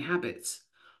anchoring habits.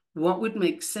 What would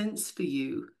make sense for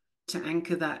you to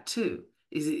anchor that to?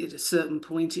 Is it at a certain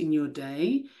point in your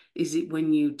day? Is it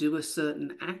when you do a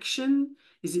certain action?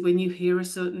 Is it when you hear a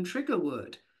certain trigger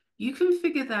word? You can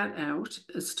figure that out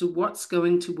as to what's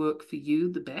going to work for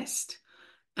you the best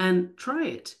and try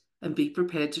it and be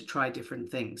prepared to try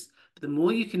different things. But the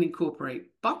more you can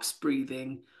incorporate box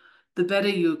breathing, the better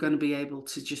you're going to be able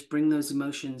to just bring those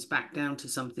emotions back down to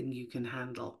something you can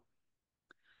handle.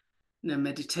 Now,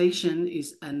 meditation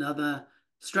is another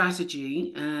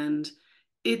strategy, and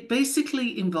it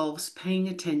basically involves paying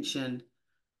attention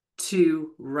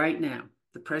to right now,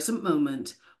 the present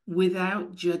moment,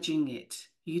 without judging it.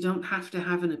 You don't have to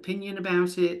have an opinion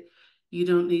about it. You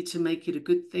don't need to make it a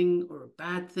good thing or a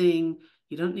bad thing.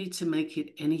 You don't need to make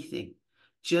it anything.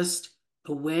 Just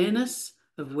awareness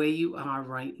of where you are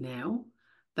right now.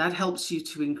 That helps you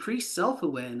to increase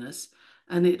self-awareness,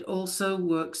 and it also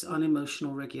works on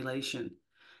emotional regulation.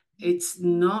 It's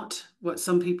not what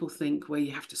some people think, where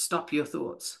you have to stop your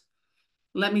thoughts.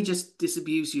 Let me just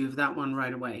disabuse you of that one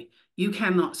right away. You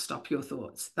cannot stop your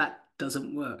thoughts. That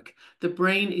doesn't work. The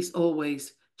brain is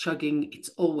always chugging. It's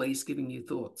always giving you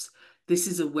thoughts. This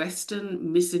is a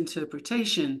Western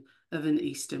misinterpretation of an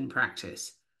Eastern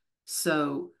practice.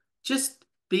 So just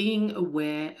being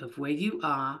aware of where you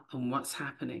are and what's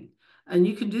happening. And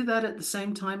you can do that at the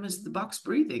same time as the box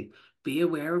breathing. Be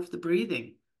aware of the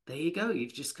breathing. There you go.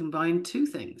 You've just combined two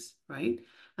things, right?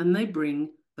 And they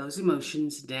bring those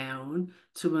emotions down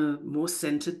to a more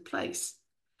centered place.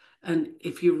 And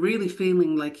if you're really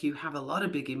feeling like you have a lot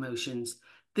of big emotions,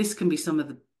 this can be some of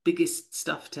the biggest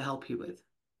stuff to help you with.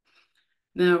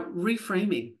 Now,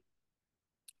 reframing.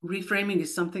 Reframing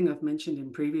is something I've mentioned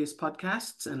in previous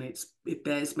podcasts, and it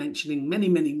bears mentioning many,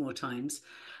 many more times.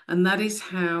 And that is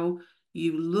how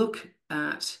you look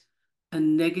at a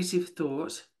negative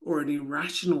thought or an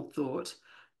irrational thought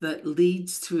that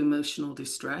leads to emotional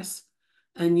distress,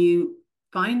 and you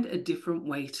find a different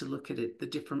way to look at it, the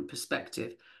different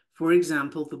perspective. For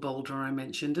example, the boulder I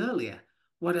mentioned earlier.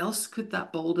 What else could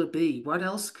that boulder be? What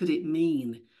else could it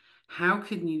mean? How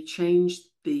can you change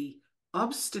the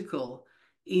obstacle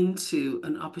into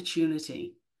an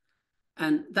opportunity?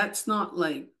 And that's not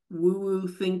like woo-woo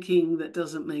thinking that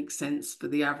doesn't make sense for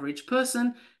the average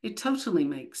person. It totally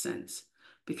makes sense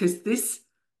because this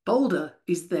boulder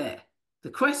is there. The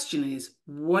question is,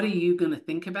 what are you going to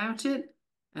think about it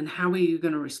and how are you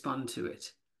going to respond to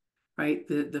it? Right?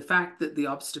 The fact that the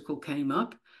obstacle came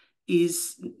up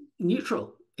is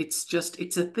neutral.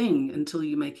 It's a thing until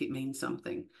you make it mean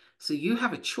something. So you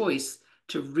have a choice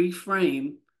to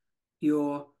reframe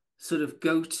your sort of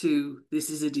go-to, this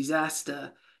is a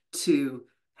disaster, to,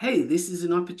 hey, this is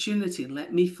an opportunity.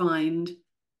 Let me find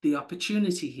the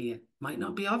opportunity here. Might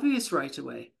not be obvious right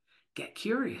away. Get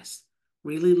curious.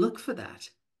 Really look for that.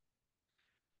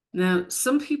 Now,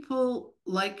 some people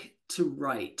like to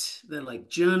write. They're like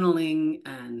journaling,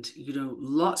 and,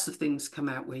 lots of things come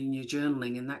out when you're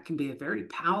journaling, and that can be a very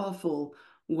powerful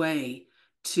way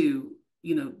to,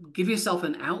 give yourself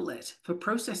an outlet for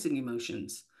processing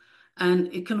emotions.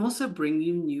 And it can also bring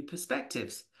you new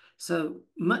perspectives. So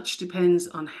much depends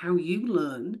on how you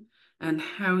learn and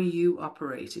how you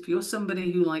operate. If you're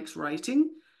somebody who likes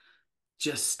writing,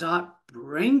 just start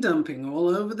brain dumping all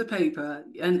over the paper.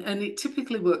 And it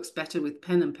typically works better with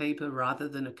pen and paper rather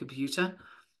than a computer.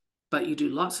 But you do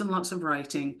lots and lots of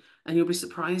writing, and you'll be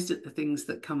surprised at the things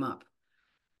that come up.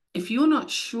 If you're not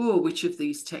sure which of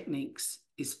these techniques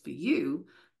is for you,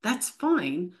 that's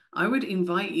fine. I would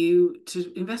invite you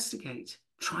to investigate,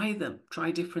 try them,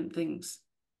 try different things.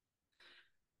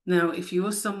 Now, if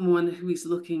you're someone who is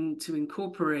looking to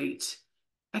incorporate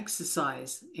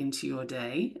exercise into your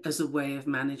day as a way of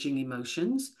managing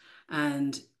emotions.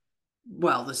 And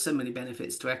well, there's so many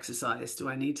benefits to exercise. Do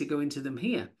I need to go into them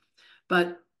here?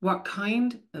 But what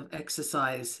kind of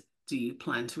exercise do you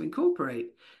plan to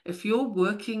incorporate? If you're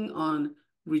working on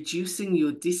reducing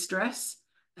your distress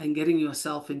and getting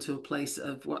yourself into a place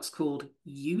of what's called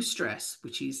eustress,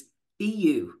 which is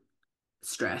EU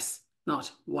stress,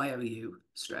 not YOU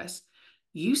stress.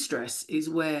 Eustress is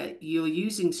where you're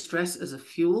using stress as a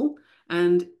fuel,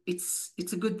 and it's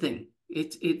a good thing.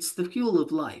 It's the fuel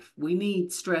of life. We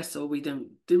need stress or we don't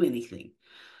do anything.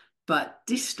 But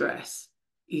distress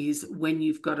is when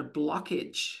you've got a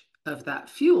blockage of that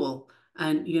fuel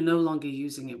and you're no longer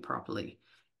using it properly.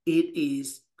 It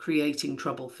is creating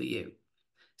trouble for you.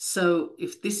 So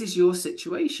if this is your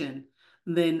situation,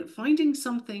 then finding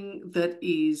something that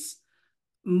is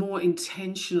more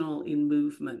intentional in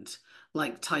movement,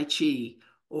 like Tai Chi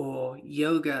or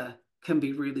yoga, can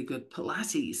be really good.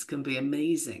 Pilates can be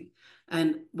amazing.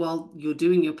 And while you're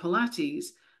doing your Pilates,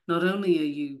 not only are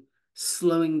you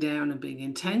slowing down and being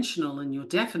intentional, and you're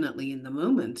definitely in the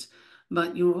moment,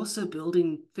 but you're also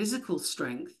building physical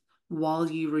strength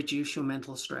while you reduce your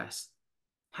mental stress.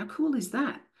 How cool is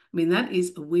that? I mean, that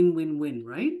is a win-win-win,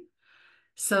 right?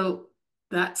 So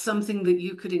that's something that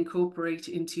you could incorporate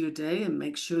into your day, and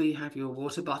make sure you have your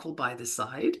water bottle by the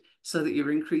side so that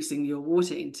you're increasing your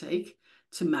water intake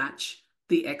to match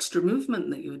the extra movement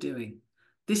that you're doing.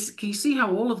 Can you see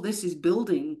how all of this is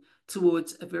building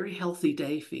towards a very healthy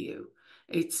day for you?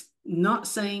 It's not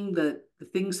saying that the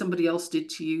thing somebody else did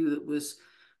to you that was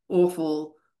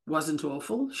awful wasn't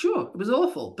awful. Sure, it was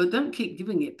awful, but don't keep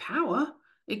giving it power.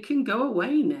 It can go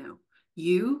away now.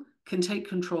 You can take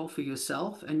control for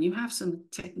yourself, and you have some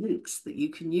techniques that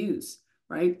you can use,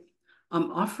 right? I'm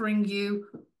offering you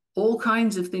all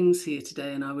kinds of things here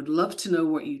today, and I would love to know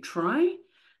what you try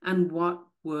and what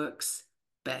works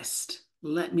best.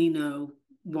 Let me know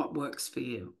what works for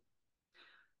you.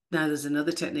 Now, there's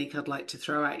another technique I'd like to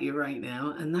throw at you right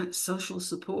now, and that's social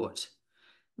support.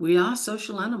 We are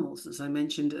social animals, as I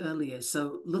mentioned earlier.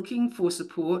 So looking for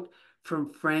support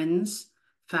from friends,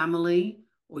 family,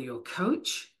 or your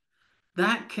coach,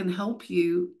 that can help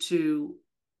you to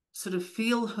sort of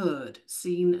feel heard,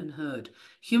 seen and heard.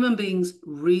 Human beings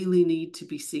really need to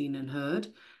be seen and heard.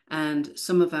 And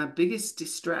some of our biggest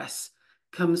distress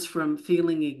comes from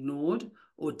feeling ignored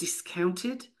or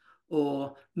discounted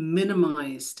or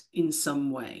minimized in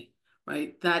some way,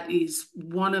 right? That is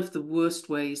one of the worst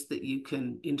ways that you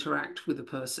can interact with a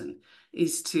person,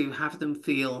 is to have them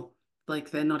feel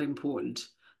like they're not important,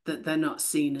 that they're not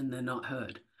seen and they're not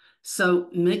heard. So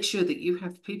make sure that you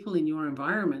have people in your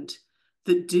environment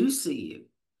that do see you,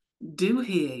 do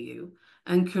hear you,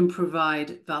 and can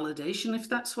provide validation if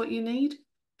that's what you need,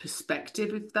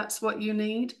 perspective if that's what you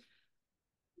need.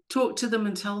 Talk to them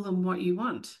and tell them what you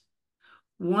want.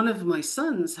 One of my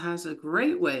sons has a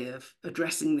great way of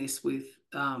addressing this with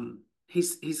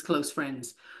his close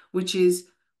friends, which is,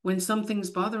 when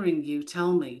something's bothering you,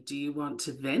 tell me, do you want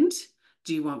to vent?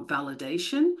 Do you want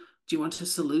validation? Do you want a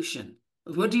solution?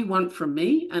 What do you want from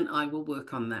me? And I will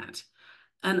work on that.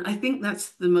 And I think that's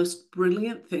the most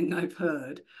brilliant thing I've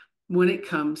heard when it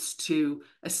comes to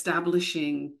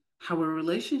establishing how a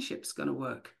relationship's going to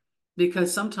work.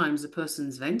 Because sometimes a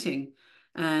person's venting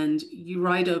and you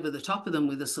ride over the top of them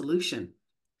with a solution.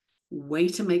 Way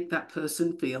to make that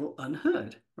person feel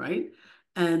unheard, right?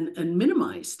 And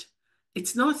minimized.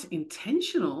 It's not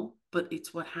intentional, but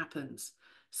it's what happens.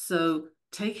 So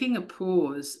taking a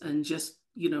pause and just,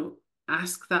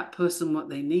 ask that person what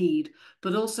they need,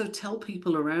 but also tell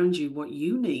people around you what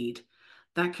you need.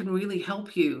 That can really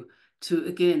help you to,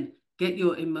 again, get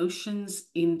your emotions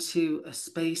into a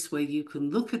space where you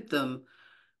can look at them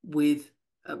with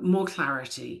more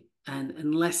clarity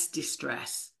and less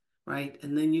distress, right?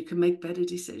 And then you can make better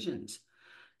decisions.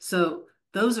 So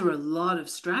those are a lot of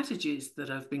strategies that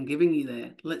I've been giving you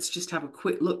there. Let's just have a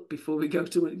quick look before we go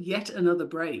to yet another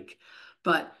break.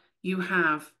 But you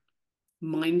have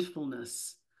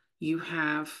mindfulness, you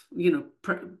have,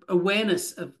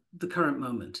 awareness of the current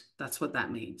moment. That's what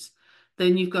that means.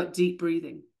 Then you've got deep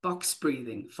breathing, box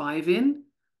breathing, 5 in,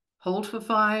 hold for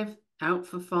 5, out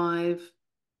for 5,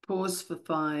 pause for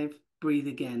 5, breathe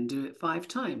again, do it 5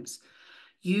 times.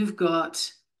 You've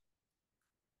got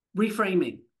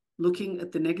reframing, looking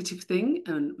at the negative thing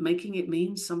and making it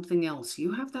mean something else.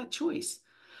 You have that choice.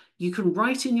 You can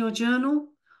write in your journal,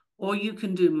 or you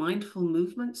can do mindful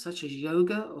movements such as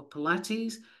yoga or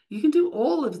Pilates. You can do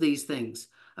all of these things.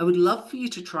 I would love for you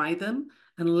to try them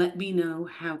and let me know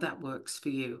how that works for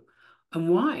you and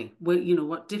why.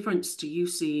 What difference do you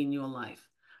see in your life?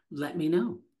 Let me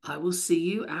know. I will see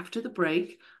you after the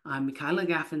break. I'm Michaela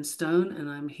Gaffen Stone, and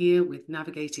I'm here with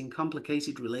Navigating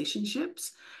Complicated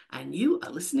Relationships, and you are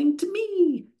listening to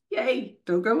me. Yay,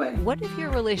 don't go away. What if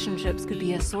your relationships could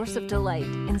be a source of delight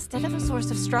instead of a source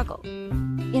of struggle?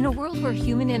 In a world where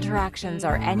human interactions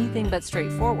are anything but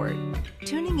straightforward,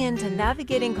 tuning in to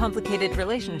Navigating Complicated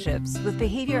Relationships with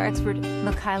behavior expert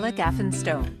Michaela Gaffen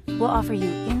Stone will offer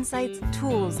you insights,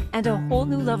 tools, and a whole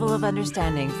new level of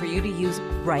understanding for you to use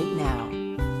right now.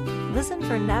 Listen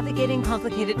for Navigating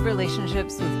Complicated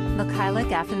Relationships with Michaela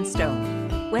Gaffen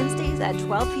Stone, Wednesdays at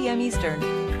 12 p.m. Eastern,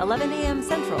 11 a.m.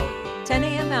 Central, 10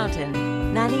 a.m.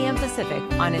 Mountain, 9 a.m. Pacific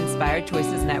on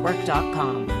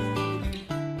InspiredChoicesNetwork.com.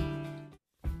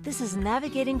 This is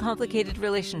Navigating Complicated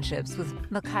Relationships with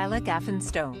Michaela Gaffen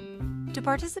Stone. To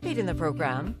participate in the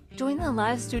program, join the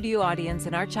live studio audience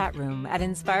in our chat room at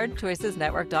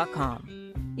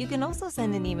InspiredChoicesNetwork.com. You can also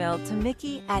send an email to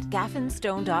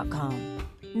mickey@gaffenstone.com.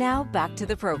 Now back to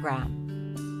the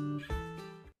program.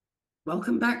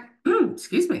 Welcome back.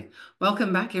 Excuse me.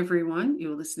 Welcome back, everyone.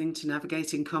 You're listening to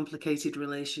Navigating Complicated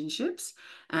Relationships,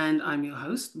 and I'm your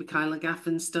host, Michaela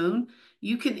Gaffen Stone.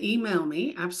 You can email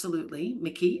me, absolutely,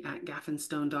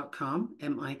 mickey@gaffenstone.com,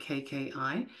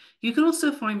 MIKKI. You can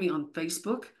also find me on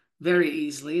Facebook very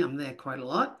easily. I'm there quite a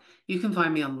lot. You can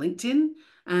find me on LinkedIn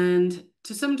and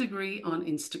to some degree on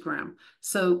Instagram.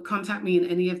 So contact me in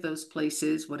any of those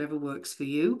places, whatever works for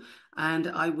you, and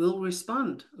I will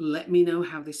respond. Let me know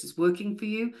how this is working for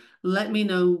you. Let me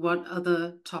know what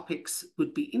other topics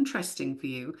would be interesting for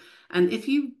you. And if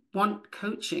you want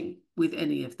coaching with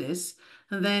any of this,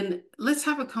 then let's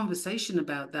have a conversation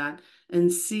about that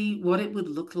and see what it would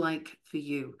look like for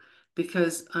you.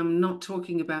 Because I'm not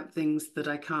talking about things that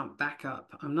I can't back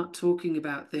up. I'm not talking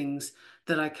about things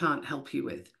that I can't help you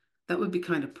with. That would be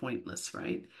kind of pointless,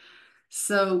 right?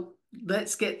 So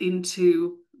let's get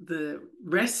into the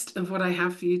rest of what I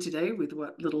have for you today with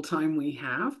what little time we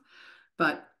have.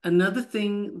 But another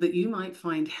thing that you might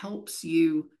find helps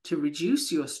you to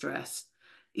reduce your stress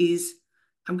is,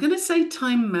 I'm going to say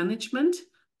time management,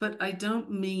 but I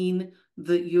don't mean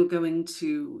that you're going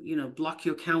to, block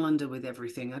your calendar with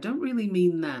everything. I don't really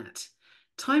mean that.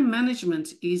 Time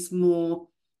management is more,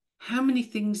 how many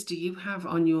things do you have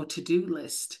on your to-do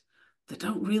list that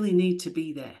don't really need to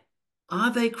be there?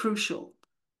 Are they crucial?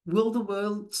 Will the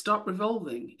world stop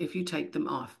revolving if you take them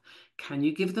off? Can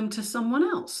you give them to someone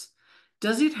else?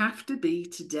 Does it have to be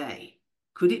today?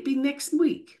 Could it be next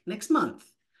week, next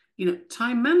month?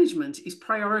 Time management is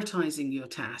prioritizing your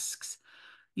tasks.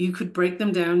 You could break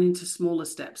them down into smaller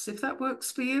steps if that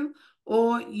works for you,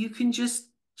 or you can just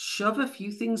shove a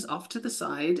few things off to the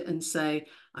side and say,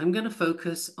 I'm going to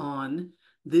focus on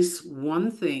this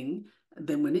one thing.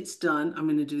 Then when it's done, I'm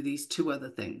going to do these two other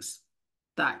things.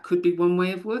 That could be one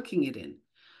way of working it in.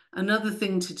 Another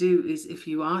thing to do is, if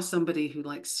you are somebody who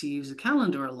likes to use a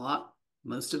calendar a lot,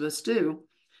 most of us do,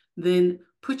 then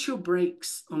put your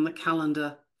breaks on the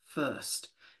calendar first.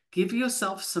 Give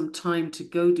yourself some time to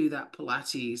go do that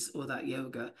Pilates or that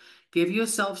yoga. Give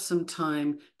yourself some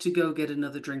time to go get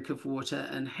another drink of water,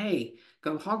 and hey,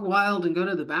 go hog wild and go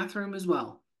to the bathroom as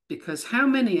well. Because how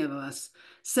many of us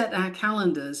set our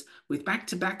calendars with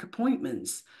back-to-back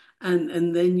appointments,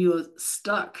 and then you're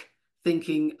stuck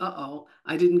thinking, uh-oh,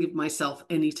 I didn't give myself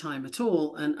any time at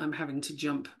all, and I'm having to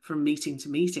jump from meeting to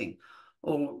meeting,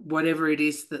 or whatever it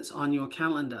is that's on your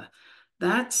calendar.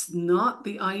 That's not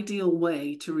the ideal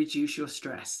way to reduce your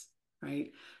stress,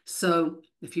 right? So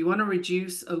if you want to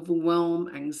reduce overwhelm,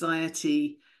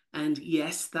 anxiety, and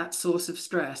yes, that source of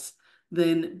stress,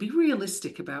 then be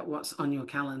realistic about what's on your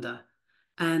calendar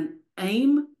and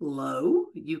aim low.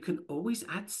 You can always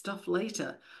add stuff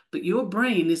later, but your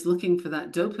brain is looking for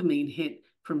that dopamine hit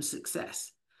from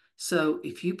success. So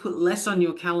if you put less on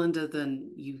your calendar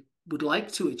than you would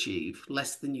like to achieve,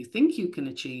 less than you think you can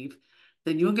achieve,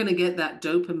 then you're going to get that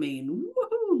dopamine.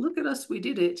 Woohoo, look at us, we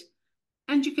did it.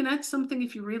 And you can add something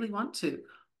if you really want to.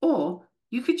 Or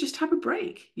you could just have a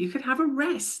break. You could have a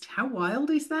rest. How wild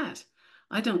is that?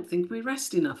 I don't think we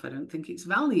rest enough. I don't think it's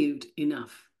valued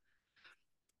enough.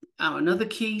 Another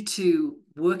key to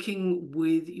working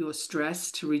with your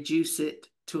stress to reduce it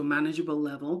to a manageable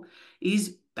level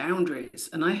is boundaries.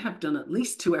 And I have done at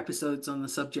least 2 episodes on the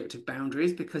subject of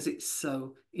boundaries because it's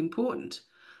so important.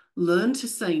 Learn to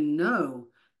say no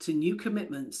to new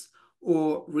commitments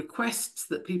or requests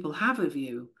that people have of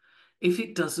you if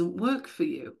it doesn't work for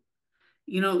you.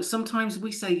 Sometimes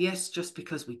we say yes just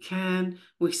because we can.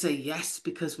 We say yes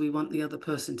because we want the other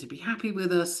person to be happy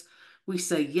with us. We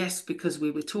say yes because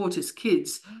we were taught as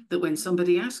kids that when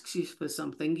somebody asks you for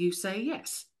something, you say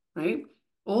yes, right?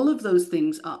 All of those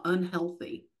things are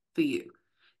unhealthy for you.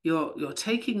 You're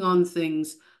taking on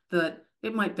things that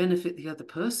it might benefit the other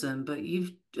person, but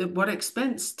you've at what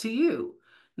expense to you?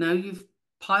 Now you've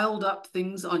piled up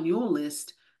things on your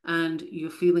list and you're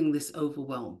feeling this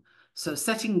overwhelm. So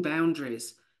setting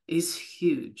boundaries is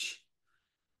huge.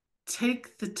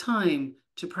 Take the time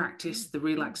to practice the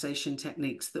relaxation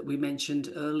techniques that we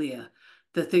mentioned earlier.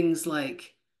 The things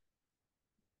like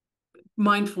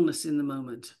mindfulness in the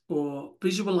moment or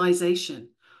visualization.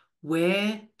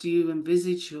 Where do you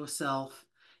envisage yourself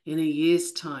in a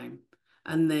year's time?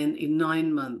 And then in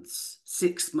 9 months,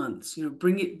 6 months,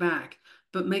 bring it back,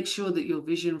 but make sure that your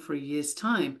vision for a year's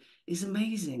time is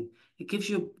amazing. It gives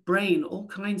your brain all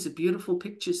kinds of beautiful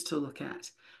pictures to look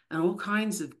at and all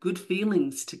kinds of good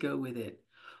feelings to go with it.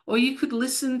 Or you could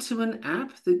listen to an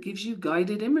app that gives you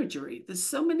guided imagery. There's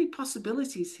so many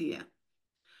possibilities here.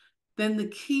 Then the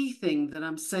key thing that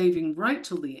I'm saving right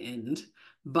till the end,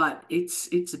 but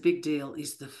it's a big deal,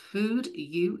 is the food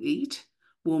you eat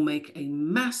will make a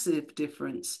massive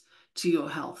difference to your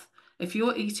health. If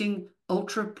you're eating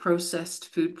ultra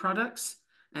processed food products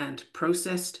and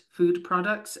processed food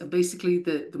products, and basically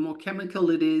the more chemical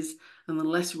it is and the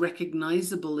less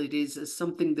recognizable it is as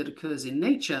something that occurs in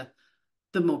nature,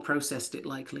 the more processed it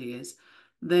likely is,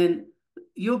 then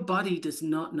your body does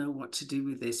not know what to do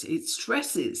with this. It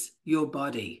stresses your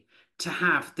body to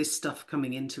have this stuff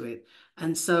coming into it.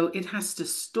 And so it has to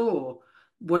store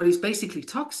what is basically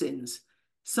toxins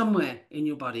somewhere in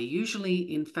your body,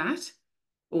 usually in fat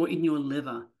or in your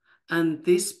liver. And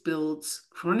this builds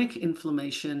chronic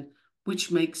inflammation,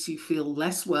 which makes you feel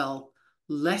less well,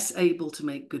 less able to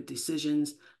make good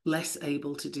decisions, less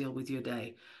able to deal with your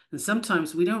day. And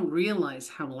sometimes we don't realize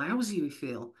how lousy we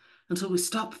feel until we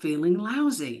stop feeling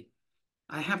lousy.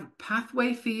 I have a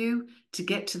pathway for you to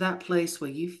get to that place where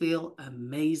you feel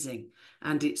amazing.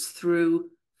 And it's through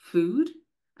food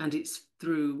and it's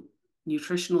through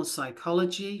nutritional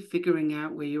psychology, figuring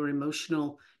out where your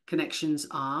emotional connections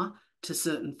are to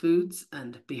certain foods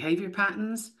and behavior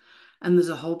patterns. And there's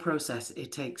a whole process.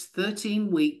 It takes 13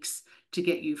 weeks to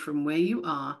get you from where you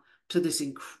are to this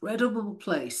incredible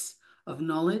place of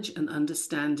knowledge and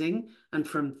understanding. And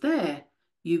from there,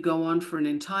 you go on for an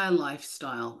entire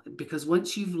lifestyle, because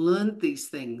once you've learned these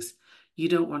things, you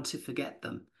don't want to forget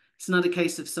them. It's not a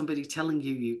case of somebody telling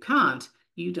you you can't.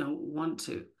 You don't want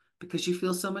to, because you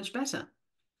feel so much better.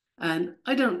 And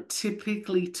I don't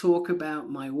typically talk about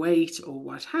my weight or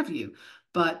what have you,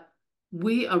 but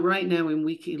we are right now in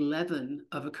week 11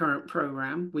 of a current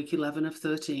program, week 11 of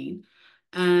 13.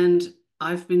 And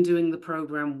I've been doing the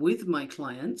program with my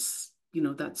clients.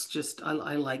 That's just,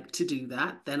 I like to do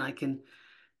that. Then I can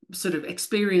sort of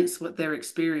experience what they're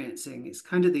experiencing. It's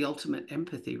kind of the ultimate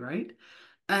empathy, right?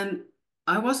 And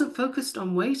I wasn't focused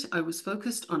on weight. I was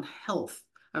focused on health.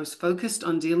 I was focused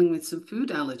on dealing with some food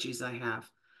allergies I have.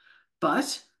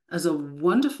 But as a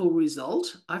wonderful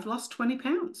result, I've lost 20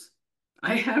 pounds.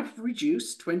 I have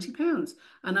reduced 20 pounds.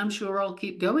 And I'm sure I'll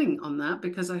keep going on that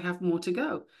because I have more to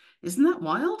go. Isn't that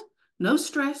wild? No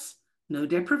stress, no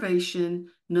deprivation,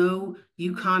 no,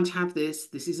 you can't have this.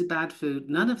 This is a bad food.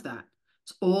 None of that.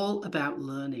 It's all about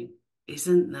learning.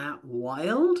 Isn't that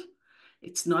wild?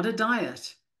 It's not a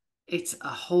diet. It's a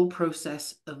whole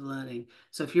process of learning.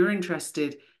 So if you're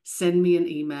interested, send me an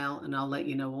email and I'll let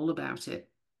you know all about it.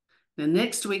 Now,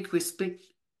 next week, we're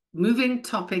moving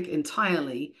topic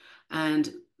entirely,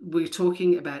 and we're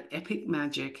talking about epic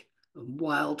magic and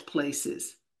wild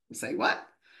places. You say, what?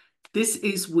 This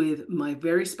is with my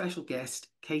very special guest,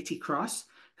 Katie Cross,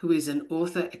 who is an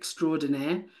author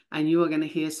extraordinaire, and you are going to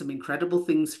hear some incredible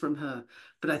things from her.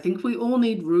 But I think we all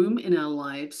need room in our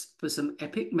lives for some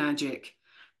epic magic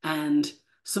and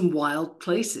some wild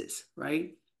places,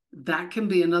 right? That can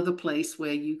be another place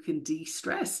where you can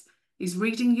de-stress, is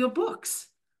reading your books.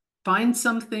 Find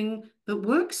something that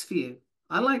works for you.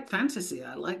 I like fantasy.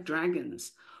 I like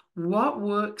dragons. What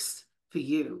works for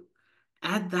you?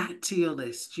 Add that to your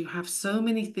list. You have so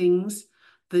many things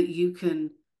that you can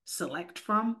select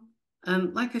from.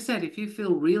 And like I said, if you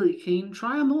feel really keen,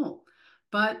 try them all.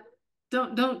 But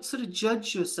don't sort of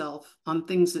judge yourself on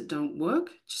things that don't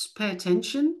work. Just pay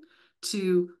attention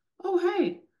to, oh,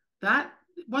 hey, that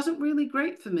wasn't really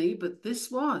great for me, but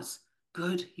this was.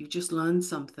 Good, you just learned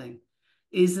something.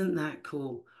 Isn't that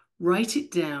cool? Write it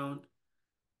down.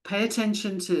 Pay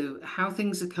attention to how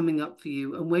things are coming up for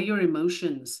you and where your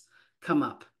emotions come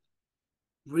up.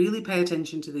 Really pay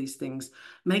attention to these things.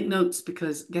 Make notes,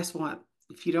 because guess what?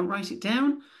 If you don't write it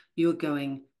down, you're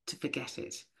going to forget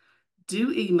it.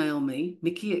 Do email me,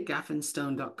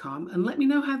 mickey@gaffenstone.com, and let me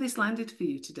know how this landed for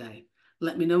you today.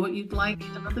 Let me know what you'd like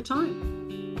another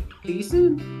time. See you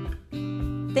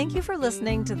soon. Thank you for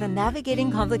listening to the Navigating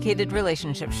Complicated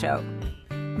Relationships show.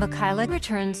 Michaela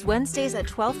returns Wednesdays at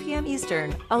 12 p.m.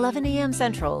 Eastern, 11 a.m.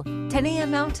 Central, 10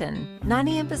 a.m. Mountain, 9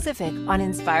 a.m. Pacific on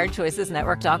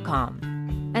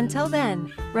InspiredChoicesNetwork.com. Until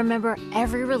then, remember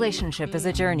every relationship is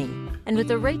a journey, and with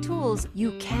the right tools,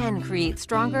 you can create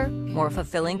stronger, more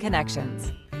fulfilling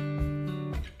connections.